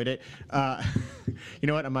really enjoyed it. You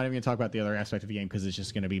know what? I'm not even going to talk about the other aspect of the game because it's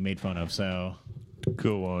just going to be made fun of. So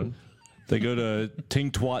Go on. They go to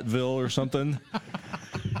Ting Twatville or something.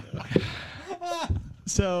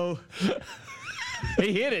 So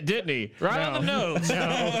He hit it, didn't he? Right on the nose.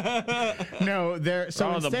 no, so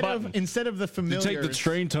On the instead of the You familiars, take the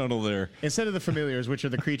train tunnel there. instead of the familiars, which are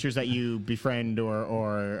the creatures that you befriend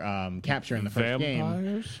or capture in the first game.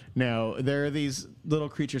 Vampires? No, there are these little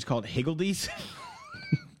creatures called Higgledies.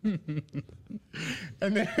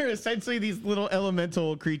 And they're essentially these little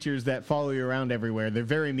elemental creatures that follow you around everywhere. They're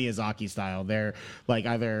very Miyazaki style. They're like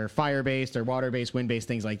either fire-based or water-based, wind-based,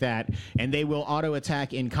 things like that. And they will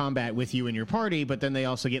auto-attack in combat with you and your party, but then they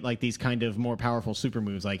also get like these kind of more powerful super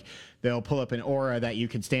moves. Like they'll pull up an aura that you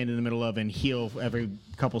can stand in the middle of and heal every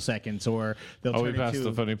couple seconds, or they'll Are we turn past into...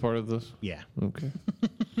 the funny part of this? Yeah. Okay.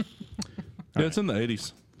 Yeah, it's in the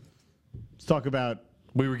 80s. Let's talk about...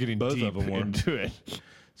 We were getting Both deep of them were. into it.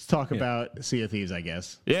 Let's talk about Sea of Thieves, I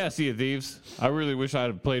guess. Yeah, Sea of Thieves. I really wish I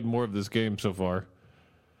had played more of this game so far.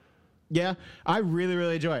 Yeah, I really,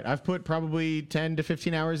 really enjoy it. I've put probably 10 to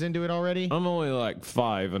 15 hours into it already. I'm only like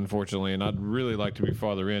 5, unfortunately, and I'd really like to be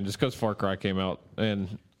farther in just because Far Cry came out,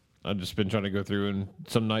 and I've just been trying to go through, and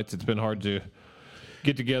some nights it's been hard to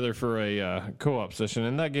get together for a co-op session,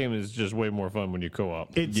 and that game is just way more fun when you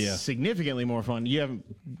co-op. It's significantly more fun. You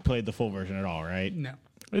haven't played the full version at all, right? No.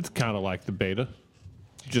 It's kind of like the beta.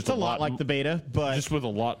 Just It's a lot like the beta, but just with a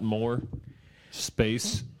lot more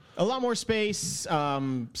space. a lot more space.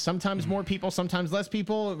 Sometimes more people, sometimes less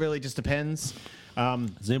people. It really just depends.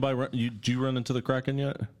 Has anybody did you run into the Kraken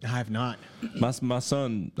yet? I have not. My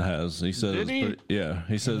son has. He says Did he?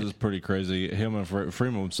 he says it's pretty crazy. Him and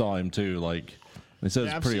Freeman saw him too. Like he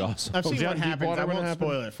says it's pretty awesome. I've seen is that what in happens. Deepwater I when it won't happened?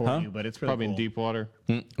 spoil it for you, but it's really Probably cool. in deep water.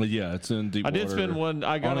 Yeah, it's in deep I water. did spend one.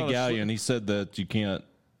 I got on a galleon. He said that you can't.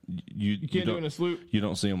 You can't do it in a sloop? You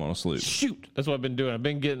don't see him on a sloop. Shoot, that's what I've been doing. I've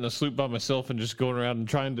been getting a sloop by myself and just going around and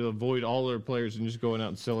trying to avoid all their players and just going out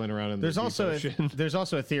and sailing around. In There's the also deep ocean. there's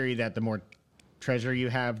also a theory that the more treasure you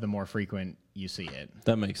have, the more frequent you see it.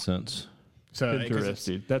 That makes sense. So 'cause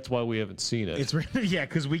Interesting. That's why we haven't seen it. It's really, yeah,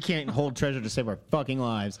 because we can't hold treasure to save our fucking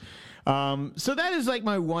lives. So that is like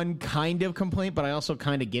my one kind of complaint, but I also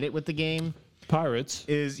kind of get it with the game. Pirates.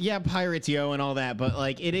 Is pirates, yo, and all that, but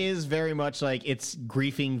like it is very much like it's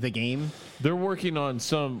griefing the game. They're working on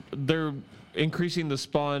some. They're increasing the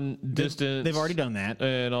spawn distance. They've already done that,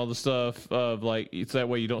 and all the stuff of like it's that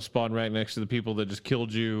way you don't spawn right next to the people that just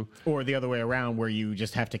killed you. or the other way around, where you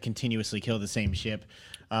just have to continuously kill the same ship.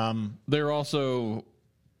 They're also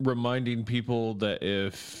reminding people that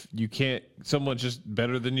if you can't, someone's just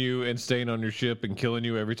better than you and staying on your ship and killing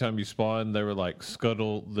you every time you spawn, they were like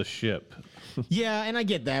scuttle the ship. Yeah, and I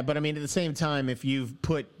get that, but I mean, at the same time, if you've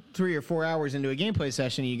put 3 or 4 hours into a gameplay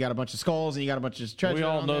session, you got a bunch of skulls and you got a bunch of treasure. We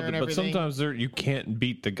all on know there that, and but everything. sometimes you can't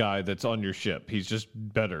beat the guy that's on your ship. He's just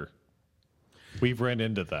better. We've ran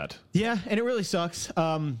into that. Yeah, and it really sucks.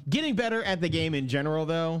 Getting better at the game in general,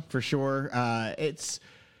 though, for sure.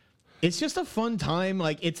 It's just a fun time.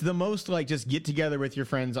 Like it's the most like just get together with your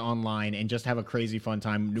friends online and just have a crazy fun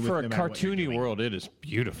time. For a cartoony world, it is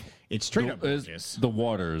beautiful. it's straight up gorgeous. The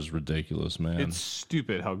water is ridiculous, man. It's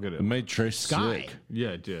stupid how good it it made Trace Sky. sick. Yeah,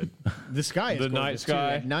 it did. The sky is The gorgeous, night too.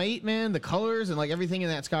 sky. At night, man, the colors and like everything in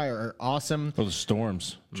that sky are awesome. Oh, the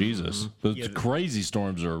storms. Jesus. The crazy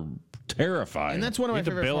storms are terrifying. And that's one of You my have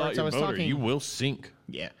to favorite bail out parts. I your was motor. talking. You will sink.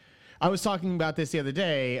 Yeah. I was talking about this the other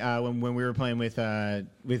day when we were playing with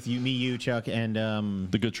you, Chuck, and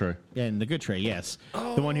the good tray. the good tray, yes,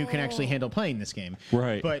 the one who can actually handle playing this game,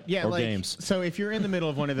 Right. But yeah, Or like games. so, if you're in the middle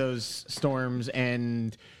of one of those storms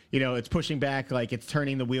and it's pushing back, like it's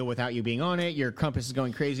turning the wheel without you being on it, your compass is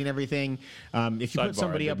going crazy and everything. If you put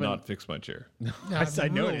somebody I up did in, not fix my chair. I'm I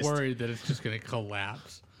real noticed. worried that it's just going to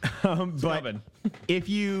collapse. but coming. if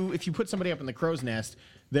you put somebody up in the crow's nest,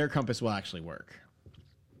 their compass will actually work.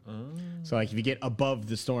 So like if you get above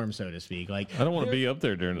the storm, so to speak, like I don't want to be up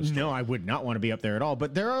there during the storm. no, I would not want to be up there at all.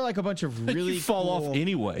 But there are like a bunch of really you fall cool, off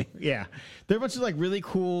anyway. Yeah, there are a bunch of like really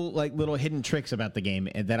cool like little hidden tricks about the game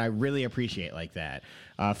that I really appreciate, like that.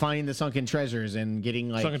 Finding the sunken treasures and getting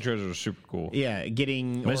like Sunken treasures are super cool. yeah,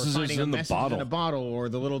 getting or Messages finding a in the message bottle. in a bottle, or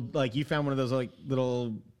the little like you found one of those like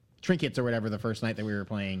little trinkets or whatever the first night that we were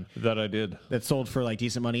playing That I did. that sold for like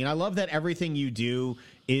decent money. And I love that everything you do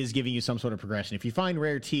is giving you some sort of progression. If you find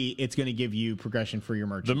rare tea, it's going to give you progression for your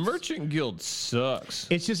merchants. The Merchant Guild sucks.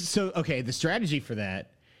 It's just so okay. The strategy for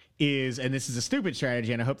that is, and this is a stupid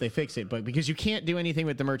strategy, and I hope they fix it, but because you can't do anything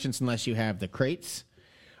with the merchants unless you have the crates.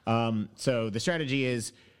 So the strategy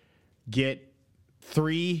is get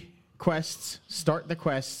 3 quests, start the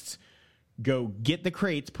quests, go get the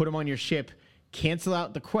crates, put them on your ship, cancel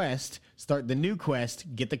out the quest, start the new quest,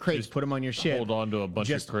 get the crates, put them on your ship. Hold on to a bunch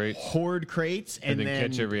of just crates. hoard crates, And then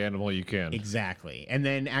catch every animal you can. exactly, and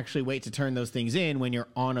then actually wait to turn those things in when you're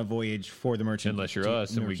on a voyage for the merchant. Unless you're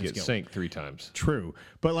us and we Merchant's get Guild. sank 3 times. True,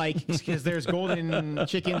 but like because there's golden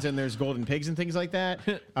chickens and there's golden pigs and things like that.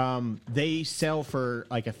 They sell for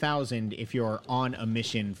like 1,000 if you're on a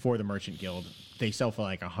mission for the Merchant Guild. They sell for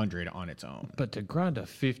like 100 on its own. But to grind a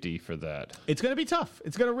 50 for that, It's gonna be tough.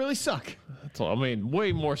 It's gonna really suck. that's all. I mean,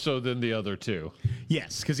 way more so than the other 2.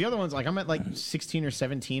 Yes, because the other ones, like I'm at like 16 or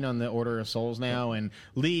 17 on the Order of Souls now, and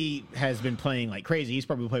Lee has been playing like crazy. He's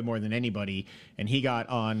probably played more than anybody, and he got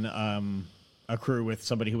on a crew with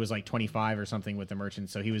somebody who was like 25 or something with the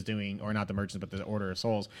merchants. So he was doing, or not the merchants, but the Order of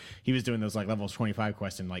Souls. He was doing those like levels 25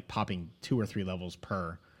 quests and like popping 2 or 3 levels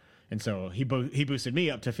per. And so he boosted me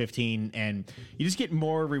up to 15, and you just get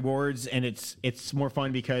more rewards, and it's more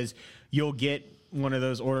fun because you'll get one of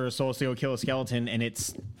those Order of Souls to go kill a skeleton, and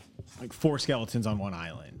it's like 4 skeletons on one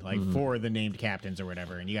island, like 4 of the named captains or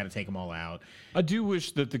whatever, and you got to take them all out. I do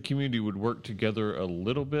wish that the community would work together a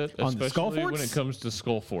little bit, On the skull especially when forts? it comes to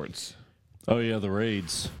skull forts. Oh yeah, the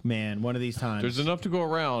raids. Man, one of these times. There's enough to go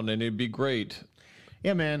around, and it'd be great.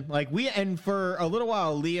 Yeah, man. Like and for a little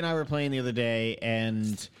while, Lee and I were playing the other day,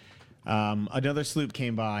 and another sloop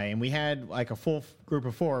came by, and we had like a full group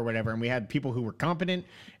of 4 or whatever, and we had people who were competent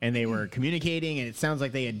and they were communicating, and it sounds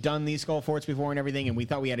like they had done these skull forts before and everything, and we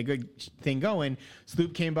thought we had a good thing going.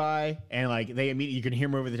 Sloop came by, and like they immediately, you can hear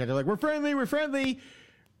them over the chat. They're like, "We're friendly, we're friendly.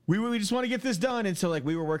 We just want to get this done." And so like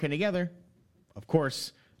we were working together. Of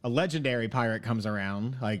course, a legendary pirate comes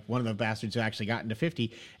around, like one of the bastards who actually got into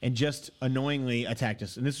 50, and just annoyingly attacked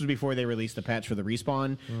us. And this was before they released the patch for the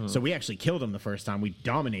respawn. So we actually killed him the first time. We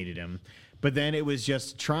dominated him. But then it was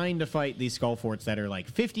just trying to fight these skull forts that are like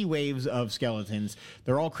 50 waves of skeletons.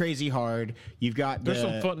 They're all crazy hard. You've got There's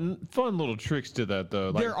some fun little tricks to that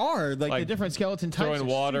though. There are like the different skeleton types. Throwing are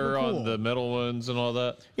water super cool. on the metal ones and all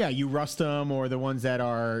that. Yeah, you rust them, or the ones that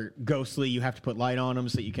are ghostly, you have to put light on them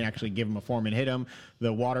so that you can actually give them a form and hit them.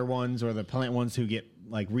 The water ones or the plant ones who get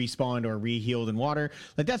like respawned or re-healed in water,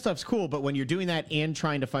 like that stuff's cool. But when you're doing that and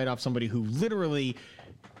trying to fight off somebody who literally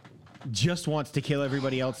just wants to kill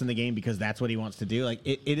everybody else in the game because that's what he wants to do, like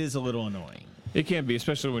it is a little annoying. It can be,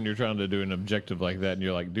 especially when you're trying to do an objective like that, and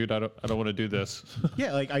you're like, dude, I don't want to do this.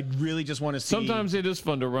 Yeah, like I really just want to see. Sometimes it is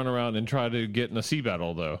fun to run around and try to get in a sea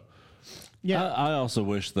battle, though. Yeah, I also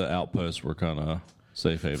wish the outposts were kind of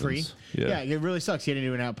safe havens. free. Yeah, it really sucks getting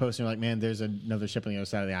into an outpost and you're like, man, there's another ship on the other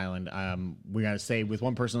side of the island. We got to stay with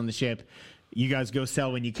one person on the ship. You guys go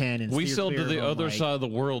sell when you can. And We steer sailed clear to the of, other like, side of the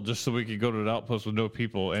world just so we could go to the outpost with no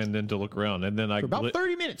people, and then to look around. And then For about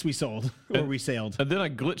 30 minutes we sold, or we sailed. and then I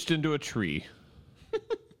glitched into a tree.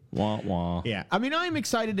 Wah, wah. Yeah, I mean, I'm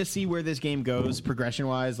excited to see where this game goes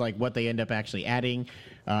progression-wise, like what they end up actually adding.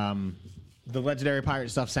 The legendary pirate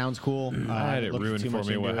stuff sounds cool. I had it looked ruined too for much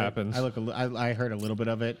me into what it. happens. I heard a little bit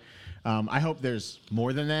of it. I hope there's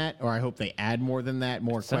more than that, or I hope they add more than that,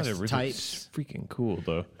 more Sounded quest really types. freaking cool,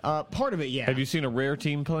 though. Part of it, yeah. Have you seen a Rare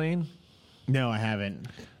team playing? No, I haven't.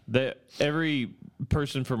 Every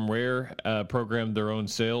person from Rare programmed their own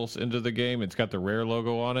sales into the game. It's got the Rare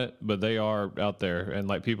logo on it, but they are out there, and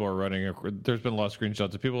like people are running. There's been a lot of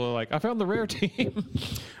screenshots of people are like, "I found the Rare team."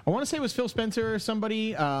 I want to say it was Phil Spencer or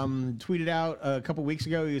somebody tweeted out a couple weeks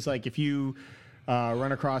ago. He was like, if you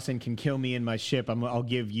run across and can kill me in my ship, I'll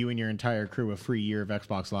give you and your entire crew a free year of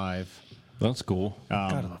Xbox Live. That's cool.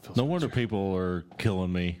 No wonder people are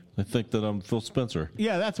killing me. They think that I'm Phil Spencer.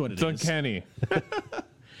 Yeah, that's what it It's is. uncanny.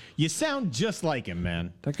 You sound just like him,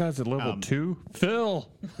 man. That guy's at level 2. Phil,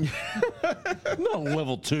 Not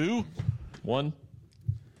level 2. 1.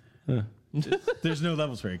 There's no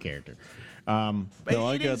levels for your character. No,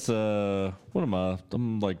 I got, what am I?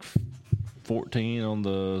 I'm like 14 on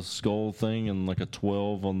the skull thing and like a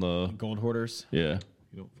 12 on the, Gold Hoarders. yeah.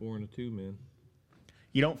 You don't 4 and a 2, man.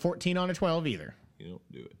 You don't 14 on a 12 either. You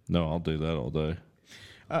don't do it. No, I'll do that all day.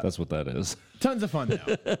 That's what that is. Tons of fun,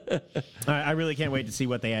 though. I really can't wait to see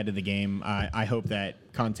what they add to the game. I hope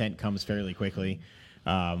that content comes fairly quickly.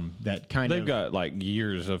 That kind They've of got like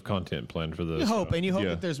years of content planned for this. you hope, and you hope Yeah.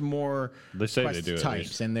 that there's more They say they quest do, at types,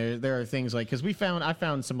 least. and there are things like because I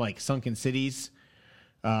found some like sunken cities.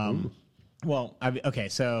 Well, okay,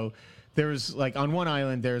 so there's like on one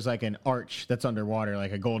island there's like an arch that's underwater,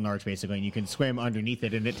 like a golden arch basically, and you can swim underneath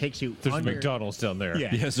it, and it takes you. There's under, a McDonald's down there.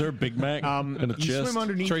 Yeah. Yeah, is there a Big Mac in a you chest? swim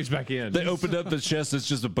underneath. Trace back in. They opened up the chest. It's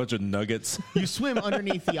just a bunch of nuggets. You swim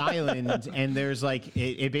underneath the island, and there's like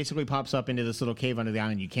it basically pops up into this little cave under the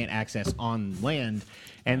island you can't access on land,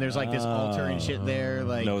 and there's like this altar and shit there.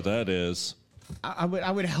 Like know what that is. I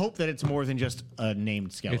would hope that it's more than just a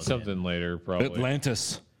named skeleton. It's something later, probably.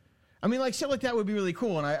 Atlantis. I mean, like shit like that would be really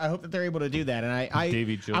cool, and I hope that they're able to do that. And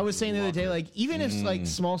Davy Jones I was saying the other day, Walker. like even if like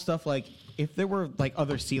small stuff, like if there were like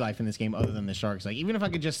other sea life in this game other than the sharks, like even if I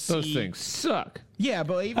could just see, Those things suck. yeah,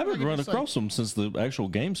 but even I if haven't could run just, across them since the actual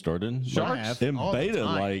game started. Sharks? In All the beta,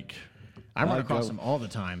 time. like I run I across go- them all the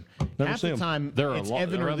time. Never Half see the 'em. time, There are it's a lot.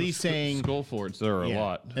 Evan or around the Lee saying, Skull Forts, there are a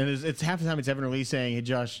lot. and it's half the time it's Evan or Lee saying, "Hey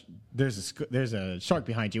Josh, there's a shark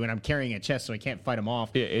behind you, and I'm carrying a chest, so I can't fight him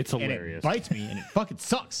off." Yeah, it's and hilarious. it bites me, and it fucking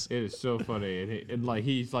sucks. It is so funny, and like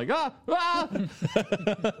he's like, ah.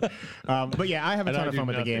 But yeah, I have a And ton I of do fun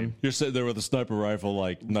with the nothing. game. you're sitting there with a sniper rifle,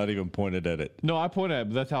 like not even pointed at it. No, I point at it,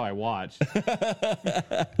 but that's how I watch.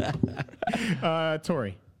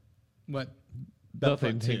 Tori, What?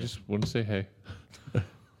 Nothing. Battlefront He 2. just want to say hey.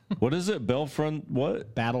 What is it? Belfront?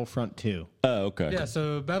 What? Battlefront 2. Oh, okay. Yeah,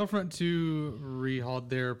 so Battlefront 2 rehauled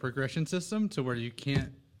their progression system to where you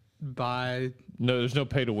can't buy. No, there's no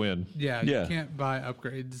pay to win. Yeah, Yeah. you can't buy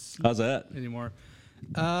upgrades How's that? anymore.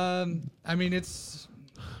 I mean, it's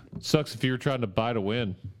Sucks if you're trying to buy to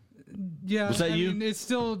win. yeah. Was that I you? mean, it's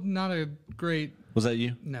still not a great Was that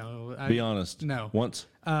you? No, Be honest. No. Once?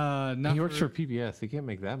 Not He works for PBS. He can't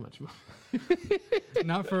make that much money.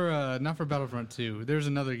 not for Battlefront 2. There's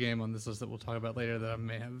another game on this list that we'll talk about later that I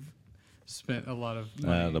may have spent a lot of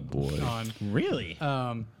money Attaboy. on. Really?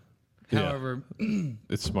 However,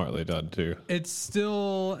 It's smartly done too. it's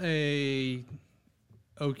still a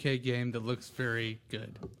okay game that looks very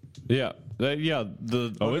good. Yeah, the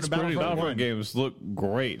it's Battlefront Battlefront 1. games look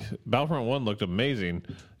great. Battlefront 1 looked amazing.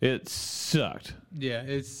 It sucked. Yeah,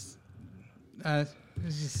 it's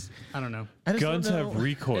just I don't know. I just Guns don't know. have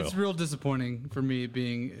recoil. It's real disappointing for me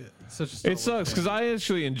being such a Star It Wars sucks fan. because I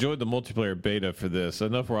actually enjoyed the multiplayer beta for this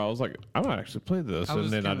enough where I was like, I might actually play this, I was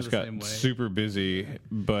and then I kinda just the got same way. super busy.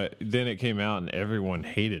 But then it came out and everyone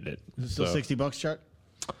hated it. Still So- $60, Chuck?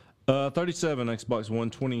 37 Xbox One,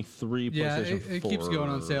 23 Yeah, PlayStation 4. it keeps going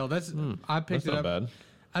on sale. I picked That's it not up. bad.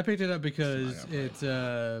 I picked it up because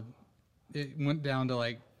it went down to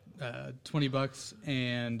like $20,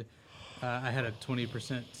 and I had a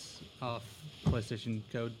 20% off PlayStation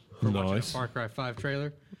code for watching a Nice. Far Cry 5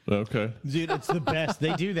 trailer. Okay. Dude, it's the best.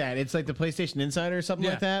 They do that. It's like the PlayStation Insider or something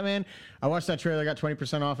Yeah. like that, man. I watched that trailer, got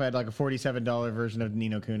 20% off. I had like a $47 version of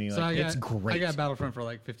Nino Kuni. Like, So I got, it's great. I got Battlefront for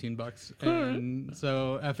like $15, and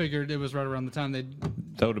so I figured it was right around the time they'd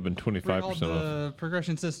That would have been recalled 25% off. the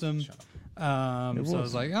progression system. So I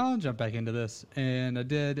was like, I'll jump back into this, and I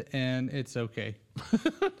did, and it's okay.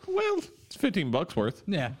 Well, it's $15 worth.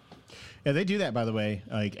 Yeah. Yeah, they do that, by the way,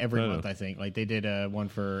 like every No. month, I think. Like they did one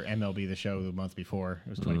for MLB The Show the month before. It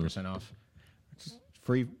was 20% off. It's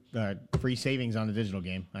free savings on the digital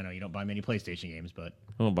game. I know you don't buy many PlayStation games, but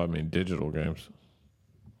I don't buy many digital games.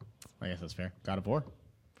 I guess that's fair. God of War.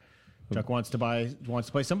 Chuck wants to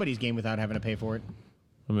play somebody's game without having to pay for it.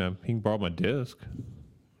 I mean, he can borrow my disc.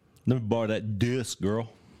 Let me borrow that disc, girl.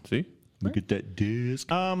 See? Look at that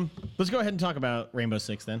disc. Let's go ahead and talk about Rainbow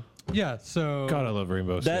Six then. Yeah, so God, I love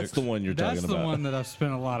Rainbow Six. That's the one you're that's talking the about. one that I've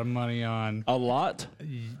spent a lot of money on. A lot?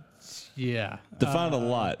 Yeah. Define a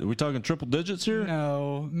lot. Are we talking triple digits here?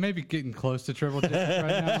 No, maybe getting close to triple digits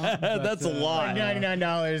right now. but, That's a lot.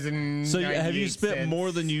 $99 and So have you spent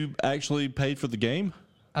more than you actually paid for the game?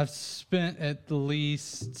 I've spent at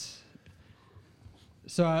least.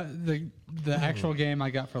 So the actual game I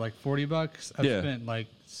got for like $40. I've Yeah. spent like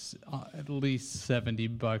at least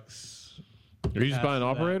 $70. Are you just Yeah, buying for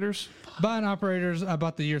that. operators? Buying operators, I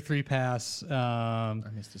bought the year 3 pass. I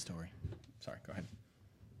missed the story. Sorry, go ahead.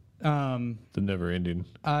 The never ending.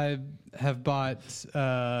 I have bought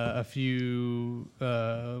a few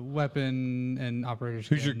weapon and operators.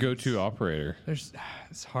 Who's your go-to operator?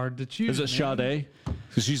 It's hard to choose. Is it man. Sade?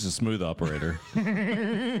 Because she's a smooth operator.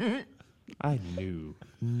 I knew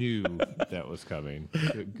that was coming.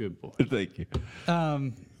 Good boy. Thank you.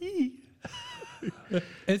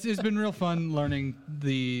 It's been real fun learning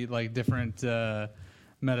the like different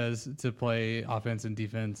metas to play offense and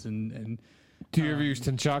defense and Do you ever use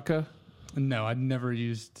T'Chaka? no, I'd never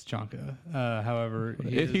used Tachanka. However,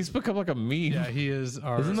 He's become like a meme. yeah, he is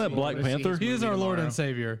our Isn't that Black Panther? he is our Lord and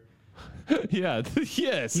Savior. Yeah.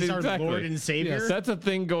 Yes. He's exactly. our Lord and Savior. Yes, that's a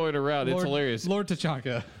thing going around. It's Lord, hilarious. Lord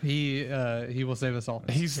Tachanka. He will save us all.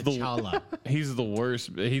 He's T'Challa. he's the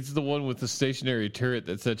worst. He's the one with the stationary turret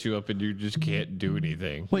that sets you up and you just can't do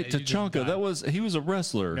anything. Wait, you just Tachanka, die. he was a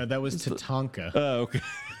wrestler. No, that was Tatanka. Oh, okay.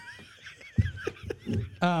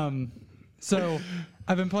 So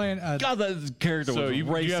I've been playing. God, that character So was you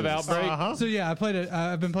racist. have Outbreak? Uh-huh. So yeah,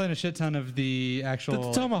 I've been playing a shit ton of the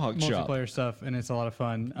actual The Tomahawk shop. multiplayer stuff, and it's a lot of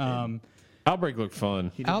fun. Outbreak looked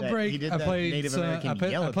fun. He did that- Outbreak. he did I that played. Native American I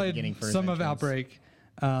yell at the played beginning for his some of entrance. Outbreak.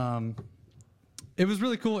 It was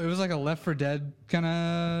really cool. It was like a Left 4 Dead kind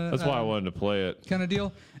of. That's why I wanted to play it. Kind of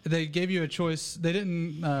deal. They gave you a choice. They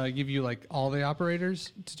didn't give you like all the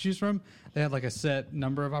operators to choose from. They had like a set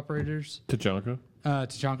number of operators. T'Chaka.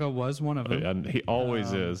 Tachanka was one of them. And he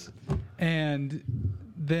always is. And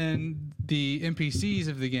then the NPCs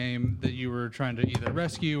of the game that you were trying to either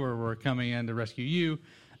rescue or were coming in to rescue you,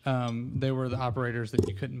 they were the operators that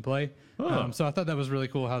you couldn't play. So I thought that was really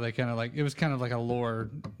cool how they kind of like, it was kind of like a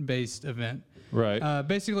lore based event. Right.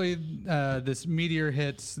 Basically, this meteor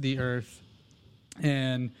hits the Earth,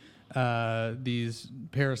 and these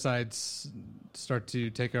parasites start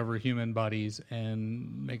to take over human bodies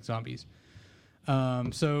and make zombies.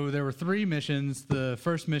 So there were 3 missions. The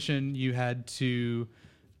first mission, you had to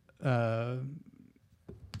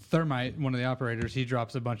Thermite, one of the operators, he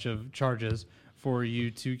drops a bunch of charges for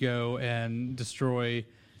you to go and destroy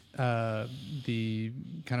the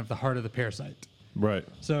kind of the heart of the parasite. right.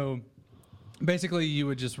 So basically, you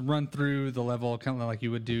would just run through the level, kind of like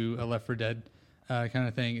you would do a Left 4 Dead kind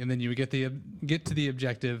of thing, and then you would get to the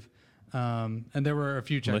objective. And there were a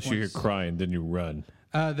few checkpoints. Unless you hear crying, then you run.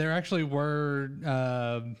 There actually were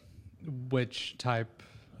witch type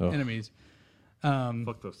enemies.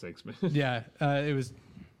 Fuck those things, man. Yeah, it was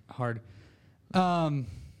hard.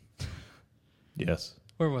 Yes.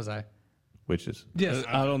 Where was I? Witches. Yes,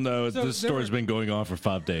 I don't know. So this there story's were- been going on for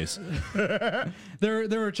 5 days. there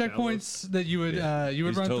were checkpoints that you would He's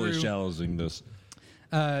run totally through. shallowing this.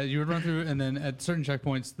 You would run through, and then at certain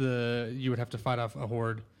checkpoints, you would have to fight off a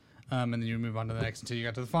horde, and then you would move on to the next until you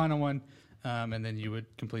got to the final one, and then you would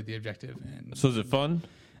complete the objective. And So is it fun?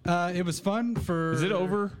 it was fun for. Is it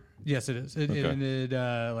over? Yes, it is. It Okay. ended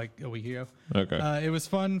like a week ago. Okay. It was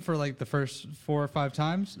fun for like the first 4 or 5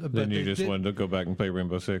 times. But Then you they just wanted to go back and play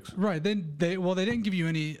Rainbow Six. Right. Then they didn't give you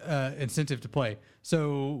any incentive to play.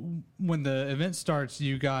 So when the event starts,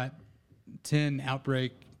 you got 10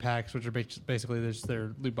 outbreak packs, which are basically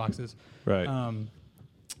their loot boxes. Right.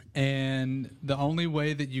 And the only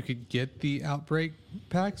way that you could get the outbreak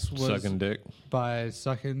packs was Sucking dick. by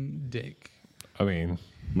sucking dick. I mean,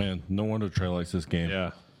 Man, no wonder Trey likes this game.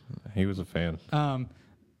 yeah. He was a fan.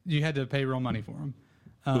 You had to pay real money for them.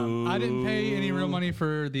 I didn't pay any real money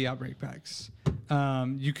for the outbreak packs.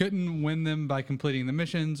 You couldn't win them by completing the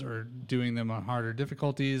missions or doing them on harder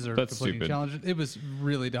difficulties or That's completing stupid. challenges. It was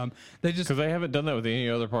really dumb. They just Because they haven't done that with any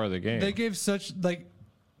other part of the game. they gave such like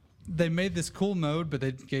they made this cool mode, but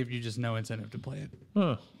they gave you just no incentive to play it.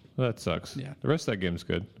 Huh. That sucks. Yeah. The rest of that game's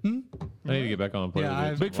good. I need to get back on and play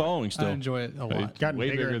Yeah, with it. Big following still. I enjoy it a lot. It's Gotten way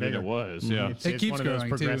bigger bigger and than bigger. it was. Yeah. It It's keeps one of those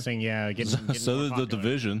growing, too. progressing. Yeah, getting So more did the popular.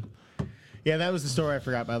 Division. Yeah, that was the story I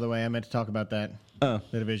forgot. By the way, I meant to talk about that. Oh.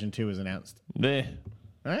 The Division 2 was announced. Meh.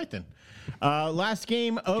 All right then. Last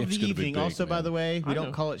game of It's the gonna be evening. big, Also, by man. the way, we I know.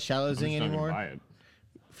 don't call it Shallow I'm just Zing not gonna anymore. buy it.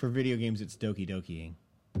 For video games, it's Doki Dokiing.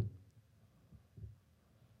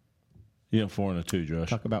 You got 4 and a 2, Josh.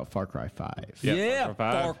 Talk about Far Cry 5. Yeah,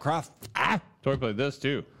 Far Cry. Cry. Tori played this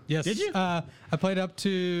too. Yes. Did you? I played up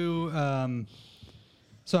to.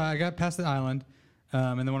 So I got past the island,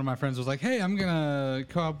 and then one of my friends was like, "Hey, I'm gonna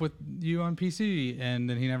co-op with you on PC," and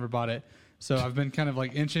then he never bought it. So I've been kind of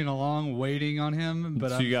like inching along, waiting on him. But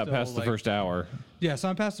So I'm you got still, past the like- first hour. Yeah, so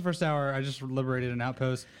I'm past the first hour. I just liberated an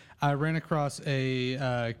outpost. I ran across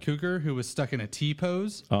a cougar who was stuck in a T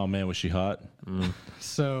pose. Oh, man, was she hot?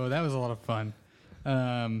 So that was a lot of fun.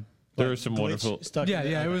 There were some wonderful. Stuck Yeah, in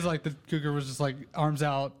it. yeah. It was like the cougar was just like arms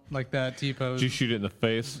out like that T pose. Did you shoot it in the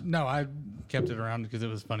face? No, I kept it around because it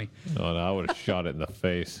was funny. Oh no, I would have shot it in the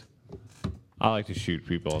face. I like to shoot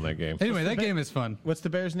people in that game. Anyway, that game is fun. What's the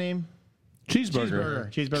bear's name?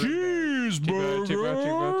 Cheeseburger. Cheeseburger.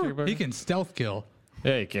 He can stealth kill.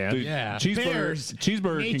 Yeah, you can. Dude, Yeah. Bears.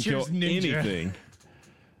 Cheeseburger can kill Nature's ninja. anything.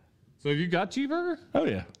 So have you got cheeseburger? Oh,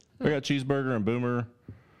 yeah. I got Cheeseburger and Boomer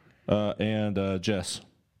and Jess.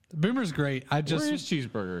 Boomer's great. I just Where is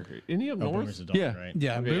cheeseburger? Any up north? Boomer's a dog, Yeah. right?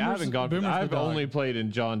 yeah. Okay, Boomer's, I haven't gone. Boomer's the I've dog. only played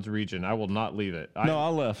in John's region. I will not leave it. No, I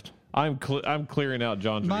left. I'm clearing out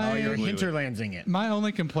John's My- Oh, region. you're completely. hinterlandsing it. My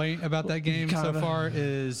only complaint about that game so far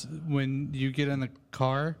is when you get in the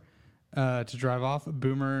car to drive off,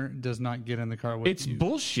 Boomer does not get in the car with It's you.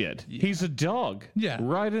 bullshit. He's a dog. Yeah.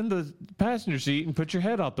 Right in the passenger seat and put your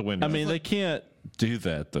head out the window. I mean, they can't do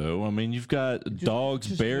that, though. I mean, you've got dogs,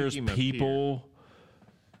 just bears, make him appear. people.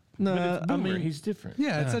 but No, it's I Boomer. mean, He's different.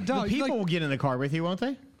 Yeah, it's a The dog. people Like- will get in the car with you, won't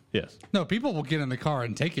they? Yes. no, people will get in the car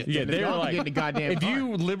and take it. Yeah, The they're dog will like, get in the goddamn if car.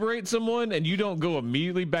 you liberate someone and you don't go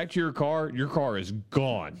immediately back to your car is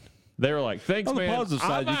gone. They're like, thanks, on the man. positive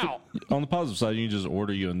side, I'm you out. on the positive side, you can just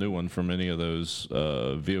order you a new one from any of those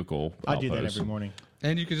vehicle. I do that outposts. every morning.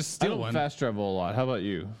 And you could just I steal don't one. fast travel a lot. How about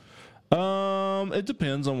you? It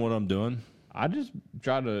depends on what I'm doing. I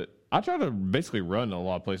try to basically run a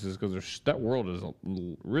lot of places because that world is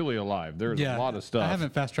really alive. There's Yeah, a lot of stuff. I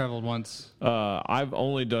haven't fast traveled once. I've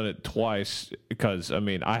only done it twice because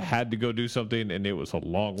I had to go do something and it was a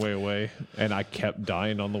long way away, and I kept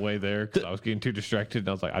dying on the way there because I was getting too distracted. And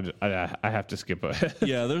I was like, I have to skip it.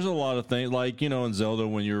 Yeah, there's a lot of things like in Zelda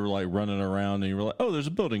when you're like running around and you're like, oh, there's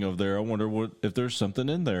a building over there. I wonder if there's something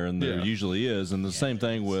in there, and there Yeah. usually is. And the same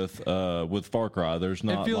thing with Far Cry. There's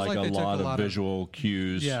not feels like like a they took lot a lot of of- visual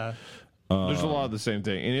cues. Yeah. There's a lot of the same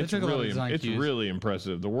thing, and it's took a lot of really design cues. really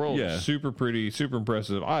impressive. The world Yeah. is super pretty, super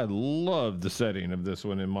impressive. I love the setting of this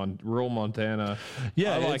one in rural Montana.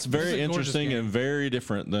 Yeah, I like it's this very is a gorgeous interesting game. and very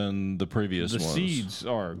different than the previous The ones. Seeds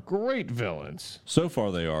are great villains. So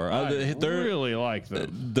far, they are. I They're- really like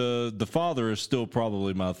them. the father is still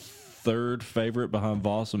probably my third favorite behind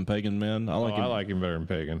Voss and Pagan Men. I like him. I like him better than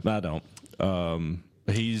Pagan. I don't.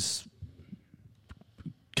 He's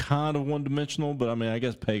kind of one dimensional, but I mean, I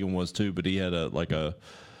guess Pagan was too. But he had a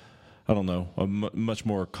I don't know, much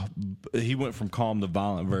more. He went from calm to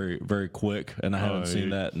violent very, very quick, and I haven't seen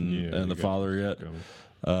that in The Father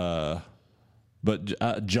yet.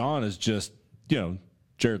 But John is just,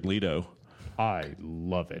 Jared Leto. I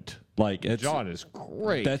love it. Like John is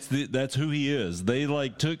great. That's who he is. They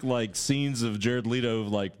took scenes of Jared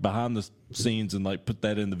Leto behind the scenes and put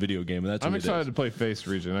that in the video game. And that's I'm excited to play Face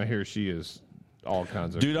Region. I hear she is all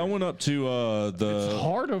kinds of. Dude, I went up to it's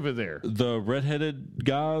hard over there. The redheaded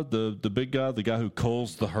guy, the big guy, the guy who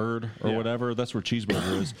culls the herd or whatever. That's where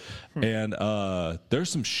Cheeseburger is. And there's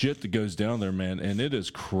some shit that goes down there, man, and it is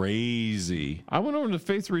crazy. I went over to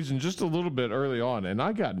Face Region just a little bit early on, and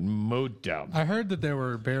I got mowed down. I heard that there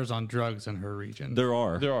were bears on drugs in her region. There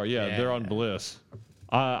are, yeah. They're on Bliss.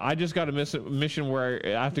 I just got a mission where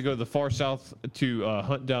I have to go to the far south to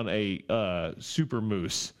hunt down a super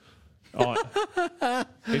moose.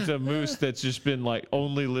 It's a moose that's just been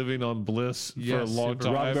only living on Bliss for a long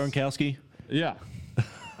time. Rob Gronkowski. Yeah.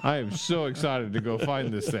 I am so excited to go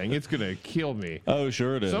find this thing. It's going to kill me. Oh,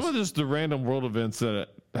 sure it is. Some of the random world events that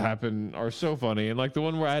happen are so funny. And the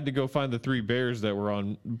one where I had to go find the 3 bears that were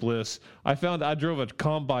on Bliss, I drove a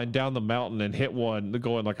combine down the mountain and hit one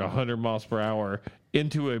going 100 miles per hour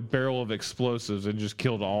into a barrel of explosives and just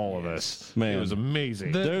killed all of us. Man, it was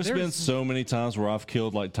amazing. There's been so many times where I've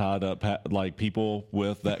killed tied up people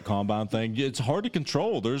with that combine thing. It's hard to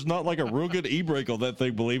control. There's not a real good e-brake on that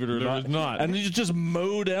thing, believe it or not. There's not. And you just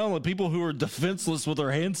mow down the people who are defenseless with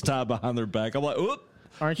their hands tied behind their back. I'm like, oop,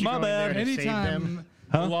 Aren't you my going bad. there to save them? Anytime,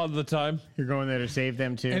 A lot of the time. You're going there to save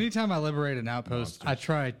them too. anytime I liberate an outpost, I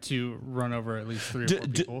try to run over at least 3 or 4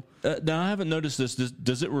 people. Now I haven't noticed this.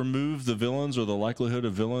 Does it remove the villains or the likelihood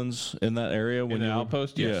of villains in that area when the you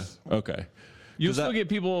outpost? Yes. Yeah. Okay. You'll still get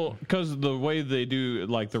people, because of the way they do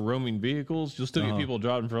the roaming vehicles, you'll still get people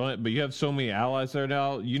driving for it, but you have so many allies there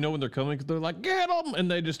now, when they're coming, because they're get them, and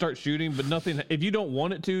they just start shooting, but nothing, if you don't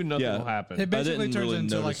want it to, nothing will happen. It basically didn't turns really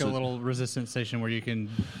into notice a it. little resistance station where you can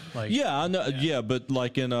Yeah, I know. Yeah, but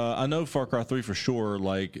in I know Far Cry 3 for sure.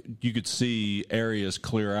 You could see areas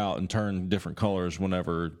clear out and turn different colors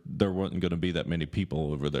whenever there wasn't going to be that many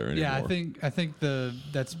people over there anymore. Yeah, I think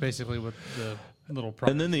that's basically what the little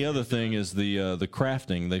problem. And then the other thing is the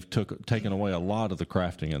crafting. They've taken away a lot of the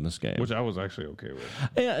crafting in this game, Which I was actually okay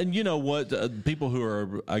with. and you know what? People who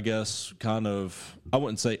are, I guess, kind of, I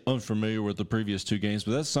wouldn't say unfamiliar with the previous 2 games,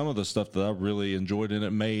 but that's some of the stuff that I really enjoyed, and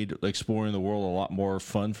it made exploring the world a lot more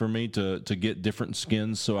fun for me to get different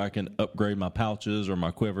skins so I can upgrade my pouches or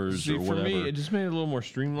my quivers or whatever. For me, it just made it a little more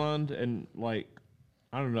streamlined, and I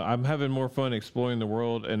don't know, I'm having more fun exploring the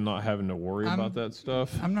world and not having to worry about that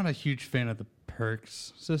stuff. I'm not a huge fan of the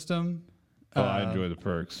perks system. I enjoy the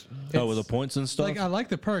perks. With the points and stuff. I like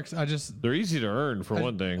the perks. They're easy to earn, for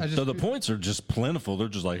one thing. So the points are just plentiful. They're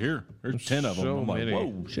just here's 10 of them. so I'm like, many.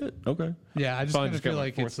 whoa, shit. Okay. Yeah, I just Finally kind of got feel my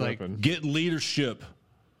like fourth it's weapon. Get leadership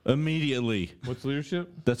immediately. What's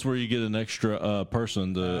leadership? That's where you get an extra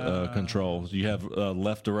person to control. You have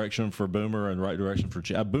left direction for Boomer and right direction for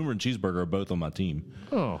Boomer and Cheeseburger are both on my team.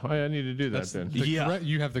 Oh, I need to do that then.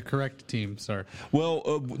 you have the correct team, sir.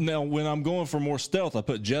 Well, now when I'm going for more stealth, I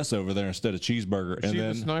put Jess over there instead of Cheeseburger. Is and she then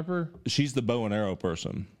the sniper? she's the bow and arrow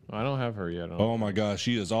person. I don't have her yet. Oh my gosh,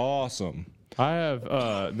 she is awesome. I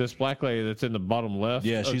have this black lady that's in the bottom left.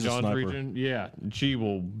 Yeah, of she's a John's sniper. region. Yeah, she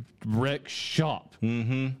will wreck shop.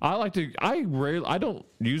 Mm-hmm. I don't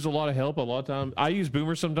use a lot of help a lot of times. I use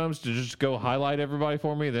Boomer sometimes to just go highlight everybody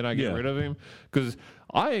for me. Then I get rid of him because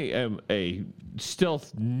I am a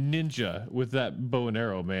stealth ninja with that bow and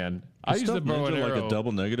arrow, man. I use the bow and arrow like a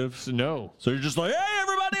double negative. No. So you're just like, hey,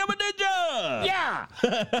 everybody, I'm a ninja. Yeah.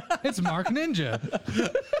 It's Mark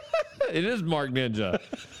Ninja. It is Mark Ninja.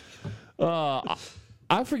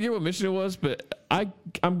 I forget what mission it was, but I'm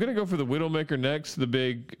gonna go for the Widowmaker next. The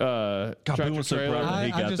big tractor was so trailer. proud.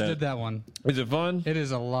 He I got just that. did that one. Is it fun? It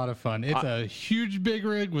is a lot of fun. It's a huge big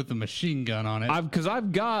rig with a machine gun on it. Because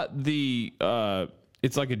I've got the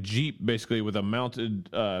it's like a Jeep basically with a mounted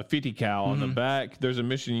 50 cal on the back. There's a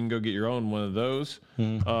mission you can go get your own one of those.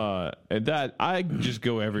 And that I just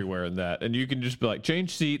go everywhere in that, and you can just be like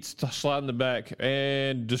change seats, slide in the back,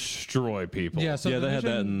 and destroy people. yeah, so Yeah, the they had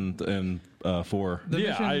that mission- in 4. The Yeah,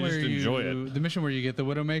 mission I where just enjoy it. The mission where you get the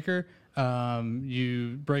Widowmaker,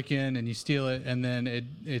 you break in and you steal it, and then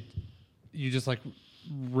you just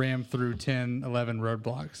ram through 10, 11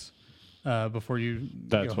 roadblocks before you.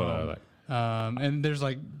 That's go what I home. like. And there's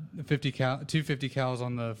 250 cals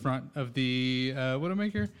on the front of the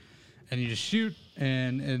Widowmaker, and you just shoot,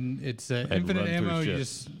 and it's infinite run through ammo. You shit.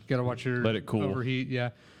 just gotta watch your Let it cool. overheat. Yeah.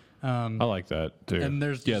 I like that too. And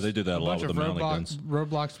there's Yeah, they do that a lot bunch with of the mounted guns.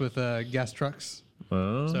 roadblocks with gas trucks.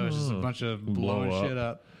 Oh. So it's just a bunch of blowing Blow up. shit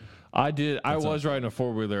up. I did. I was riding a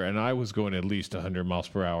 4-wheeler, and I was going at least 100 miles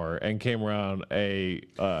per hour, and came around a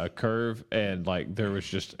curve, and like there was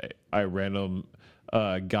just a random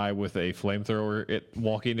guy with a flamethrower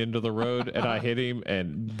walking into the road, and I hit him,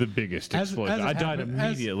 and the biggest explosion. I died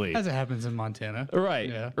immediately. As it happens in Montana. Right.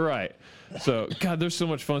 Yeah. Right. So, God, there's so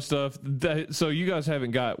much fun stuff. So you guys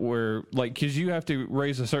haven't got where, like, because you have to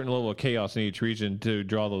raise a certain level of chaos in each region to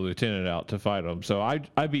draw the lieutenant out to fight them. So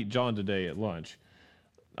I beat John today at lunch.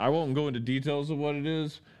 I won't go into details of what it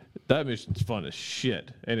is. That mission's fun as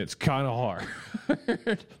shit, and it's kind of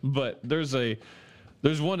hard. But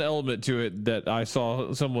there's one element to it that I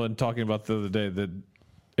saw someone talking about the other day that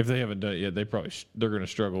if they haven't done it yet, they're going to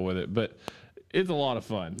struggle with it. But it's a lot of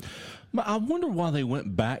fun. I wonder why they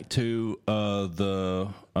went back to the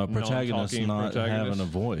protagonist not having a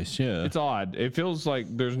voice. Yeah, It's odd. It feels like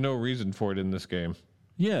there's no reason for it in this game.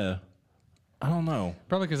 yeah. I don't know.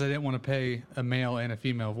 Probably because I didn't want to pay a male and a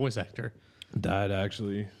female voice actor. That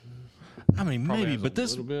actually. I mean, Probably maybe, has a but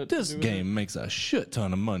this little bit to this do with game makes a shit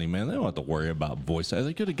ton of money, man. They don't have to worry about voice actors.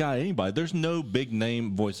 They could have got anybody. There's no big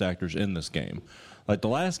name voice actors in this game. Like the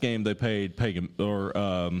last game, they paid Pagan or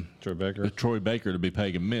Troy Baker to be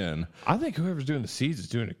Pagan Min. I think whoever's doing the seeds is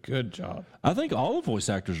doing a good job. I think all the voice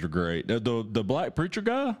actors are great. The black preacher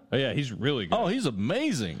guy. Oh, yeah, he's really good. Oh, he's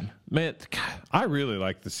amazing. Man, God, I really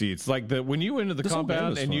like the seeds. Like when you went into the This whole game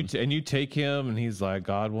compound is and fun. you take him and he's like,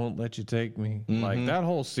 God won't let you take me. Mm-hmm. Like that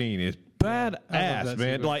whole scene is badass, that man.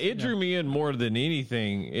 sequence, Like it drew me in more than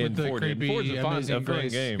anything in With the Fortnite. creepy Fortnite's a Amazing fun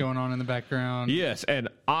Grace game. going on in the background. Yes, and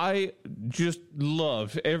I just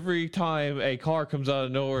love every time a car comes out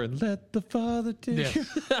of nowhere and let the Father take Yeah. you.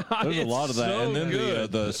 There's a lot of that, so and then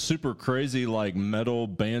good. the super crazy like metal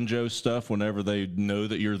banjo stuff. Whenever they know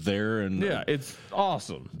that you're there, and Yeah, it's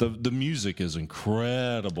awesome. the music is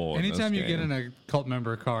incredible. Anytime you get in in a cult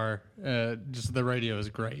member car, just the radio is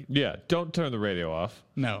great. Yeah, don't turn the radio off.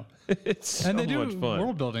 No. It's so And they do much fun.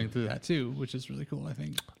 world building through that too, which is really cool, I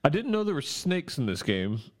think. I didn't know there were snakes in this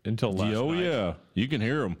game until last oh night. yeah, you can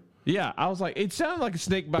hear them. Yeah, I was like, it sounded like a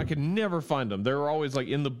snake, but I could never find them. They were always like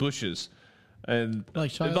in the bushes, and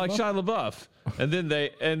Like Shia Shia LaBeouf. And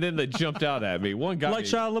then they jumped out at me. One got Like me,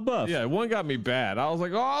 Shia LaBeouf. Yeah, one got me bad. I was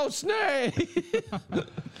like, oh, snake.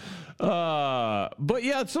 But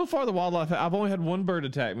yeah, so far the wildlife. I've only had one bird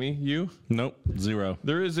attack me. You? Nope, zero.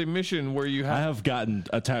 There is a mission where you I have. have gotten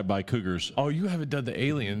attacked by cougars. Oh, you haven't done the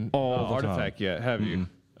alien All the artifact yet, have you?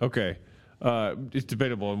 Okay. It's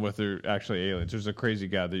debatable on whether they're actually aliens. There's a crazy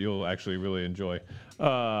guy that you'll actually really enjoy.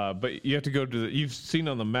 But you have to go to you've seen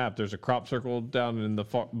on the map, there's a crop circle down in the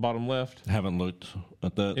bottom left. Haven't looked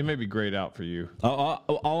at that. It may be grayed out for you.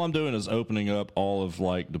 All I'm doing is opening up all of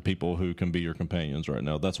like the people who can be your companions right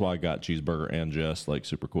now. That's why I got Cheeseburger and Jess like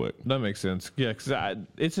super quick. That makes sense. Yeah, because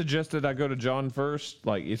it suggested I go to John first.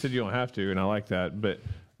 Like, it said you don't have to, and I like that. But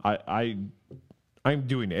I'm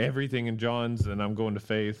doing everything in John's, and I'm going to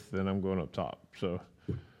Faith, and I'm going up top. So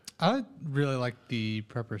I really like the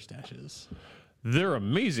prepper stashes. they're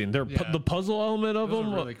amazing. They're Yeah. the puzzle element of Those are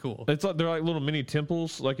them really cool. It's like they're like little mini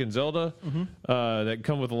temples, like in Zelda, that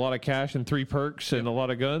come with a lot of cash and 3 perks and a lot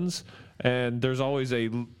of guns. And there's always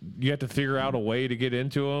you have to figure out a way to get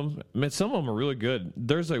into them. Man, some of them are really good.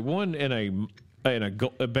 There's a one in a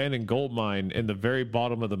abandoned gold mine in the very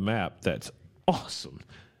bottom of the map that's awesome.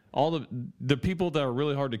 All the people that are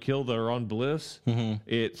really hard to kill that are on Bliss,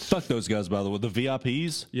 it's Fuck those guys, by the way. The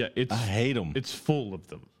VIPs. yeah, it's I hate them. It's full of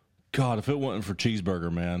them. God, if it wasn't for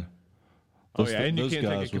Cheeseburger, man. Oh yeah, and you those can't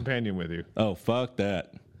take a guys were- companion with you. Oh, fuck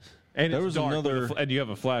that. And There it's was dark with another- and you have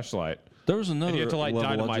a flashlight. There was another And you have to light level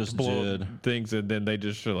I dynamite just to blow did. up things, and then they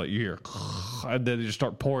just are like you hear, and then they just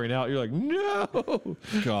start pouring out. You're like, no.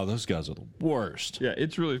 God, those guys are the worst. Yeah,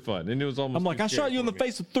 it's really fun, and it was almost. I'm like, too I scary shot you in for the me.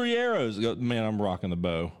 face with 3 arrows. Man, I'm rocking the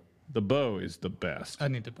bow. The bow is the best. I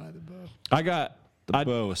need to buy the bow. The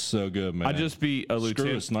bow is so good, man. I just beat a Screw a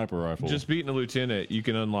lieutenant. sniper rifle. Just beating a lieutenant, you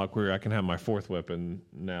can unlock where I can have my 4th weapon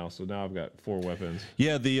now. So now I've got 4 weapons.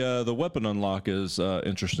 Yeah, the weapon unlock is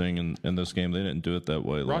interesting in this game. They didn't do it that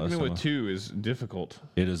way. Rocking last it time. with 2 is difficult,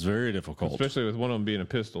 It is very difficult. especially with one of them being a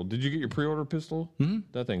pistol. Did you get your pre-order pistol? Mm-hmm.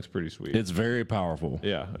 That thing's pretty sweet. It's very powerful.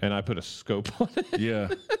 Yeah, and I put a scope on it. Yeah,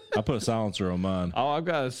 I put a silencer on mine. Oh, I've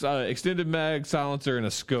got a extended mag, silencer, and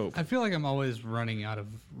a scope. I feel like I'm always running out of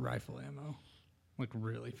rifle ammo, like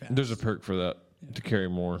really fast. There's a perk for that to carry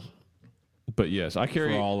more. But yes, I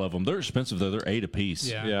carry. For all of them, they're expensive though. They're 8 a piece.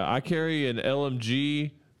 Yeah. Yeah, I carry an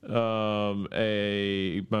LMG,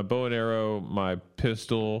 my bow and arrow, my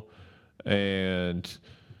pistol, and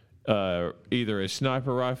either a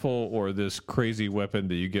sniper rifle or this crazy weapon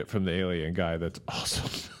that you get from the alien guy. That's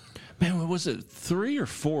awesome. Man, what was it 3 or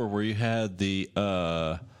 4 where you had the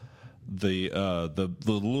the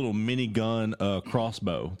little mini gun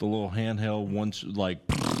crossbow, the little handheld one,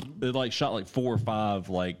 it like shot like 4 or 5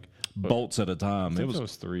 like bolts at a time. I think it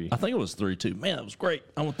was 3. I think it was 3 too. Man, that was great.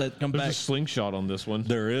 I want that to come There's back. a slingshot on this one.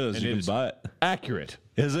 There is. And You it can is buy it. accurate.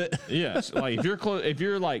 Is it? Yes. Like if you're close, if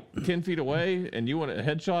you're like 10 feet away and you want a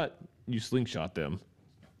headshot, you slingshot them.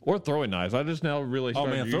 Or throwing knives. I just now really Oh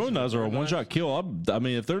started man, using throwing knives are a throwing one shot kill. I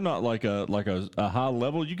mean, if they're not like a high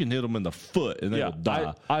level, you can hit them in the foot and they will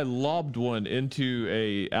die. I lobbed one into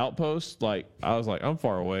a outpost. Like I was like, I'm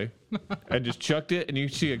far away, and just chucked it, and you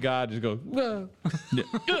see a guy just go. "Whoa."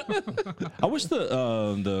 I wish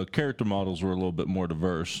the character models were a little bit more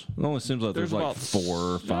diverse. It only seems like there's like about 4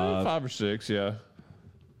 or 5. 5 or 6. Yeah,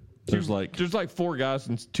 There's like 4 guys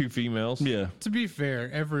and 2 females. yeah. To be fair,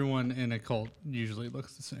 everyone in a cult usually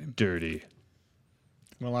looks the same. Dirty.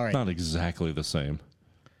 Well, all right. Not exactly the same.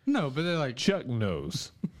 No, but they're like Chuck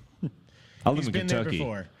knows. I live He's in been there Kentucky.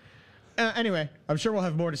 before. Anyway, I'm sure we'll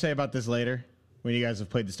have more to say about this later when you guys have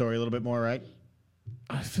played the story a little bit more, right?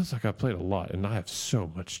 It feels like I played a lot, and I have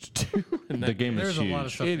so much to do. in The that game is there's a huge. lot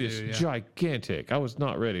of stuff It to is do, yeah. gigantic. I was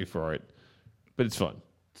not ready for it, but it's fun.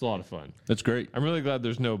 It's a lot of fun. That's great. I'm really glad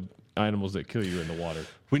there's no animals that kill you in the water.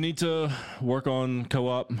 We need to work on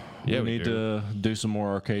co-op. Yeah, we we need do. to do some more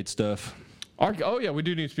arcade stuff. Oh yeah, we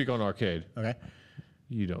do need to speak on arcade. Okay.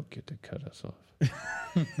 You don't get to cut us off.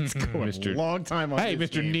 Mr. Long time on Hey, this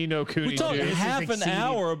Mr. game. Nino Cooney. We talked Jr. This half has an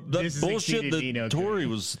hour of that this has bullshit exceeded Nino that Tori Cooney.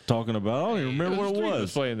 was talking about. I don't even remember what it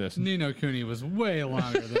was. Playing this. Nino Cooney was way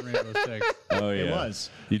longer than Rainbow Six. Oh yeah, It was.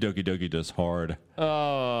 You Doki Doki does hard.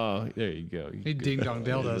 Oh, there you go. He ding dong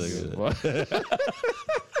delled us.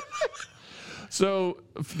 So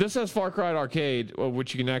this has Far Cry Arcade,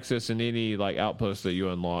 which you can access in any like outpost that you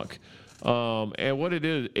unlock. And what it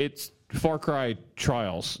is, it's Far Cry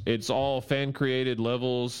Trials. It's all fan created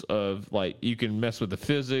levels of like you can mess with the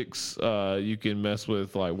physics. You can mess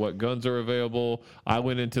with like what guns are available. I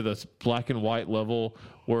went into this black and white level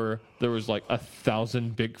where there was like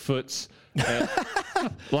 1,000 Bigfoots.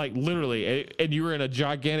 Like literally, and you were in a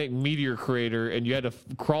gigantic meteor crater, and you had to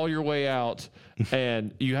crawl your way out,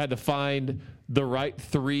 and you had to find the right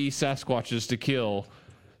 3 Sasquatches to kill,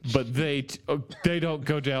 but they don't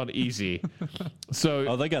go down easy. So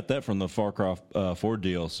Oh, they got that from the Far Cry 4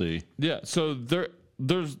 DLC. yeah, so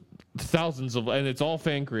there's thousands of, and it's all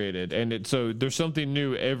fan created, and so there's something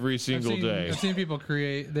new every single day. I've seen people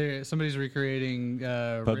create. Somebody's recreating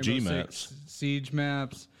Rainbow PUBG Six maps. Siege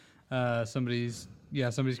maps. Somebody's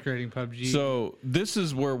creating PUBG. So this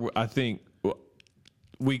is where I think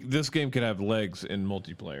this game could have legs in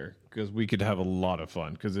multiplayer because we could have a lot of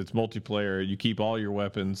fun because it's multiplayer. You keep all your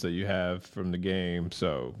weapons that you have from the game,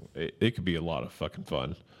 so it could be a lot of fucking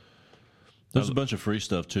fun. There's a bunch of free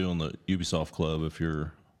stuff too on the Ubisoft Club if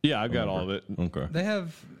you're. Yeah, I've got all of it. Okay. they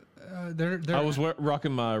have. They're I was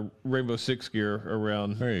rocking my Rainbow Six gear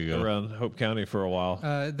around There you go. around Hope County for a while.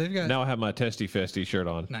 they've got Now I have my Testy Festy shirt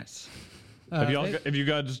on. nice. Have you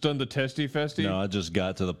guys done the Testy Festy? No, I just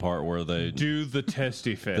got to the part where they Do the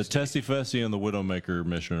Testy Festy. the Testy Festy and the Widowmaker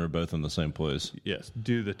mission are both in the same place. Yes,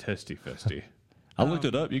 do the Testy Festy. I looked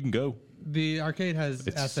it up. You can go. The arcade has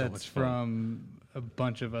It's so assets much fun. from a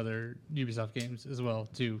bunch of other Ubisoft games as well,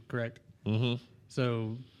 too. Correct. Mm-hmm.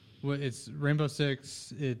 So, it's Rainbow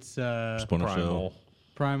Six. It's Splinter Cell. Primal.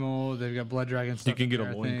 Primal. They've got Blood Dragon stuff. You can get in a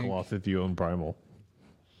there, I think. loincloth if you own Primal.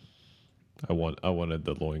 I wanted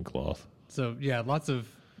the loincloth. So yeah, lots of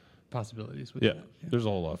possibilities with Yeah, that. there's a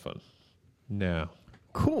whole lot of fun. Now,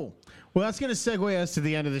 Cool. Well, that's going to segue us to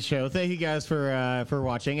the end of the show. Thank you guys for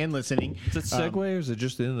watching and listening. is it segue or is it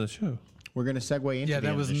just the end of the show? We're going to segue into Yeah, the that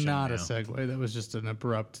end was of the show not now. a segue. That was just an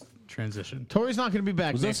abrupt transition. Tori's not going to be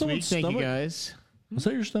back Was that next week. someone's Thank you stomach? guys. Was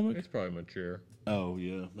that your stomach? It's probably my chair. Oh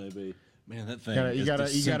yeah, maybe. Man, that thing. You got a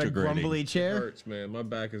disintegrating. grumbly chair. Hurts, man. My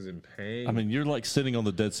back is in pain. I mean, you're like sitting on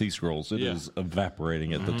the Dead Sea Scrolls. It is Yeah.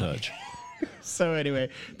 evaporating at the touch. So anyway,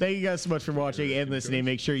 thank you guys so much for watching and listening.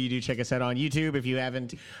 Make sure you do check us out on YouTube if you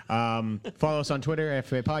haven't. Follow us on Twitter,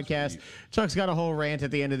 FFA Podcast. Chuck's got a whole rant at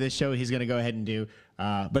the end of this show he's going to go ahead and do.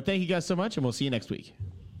 But thank you guys so much, and we'll see you next week.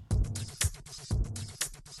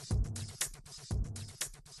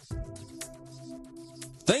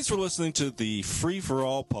 Thanks for listening to the Free For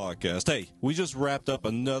All podcast. Hey, we just wrapped up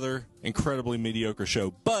another incredibly mediocre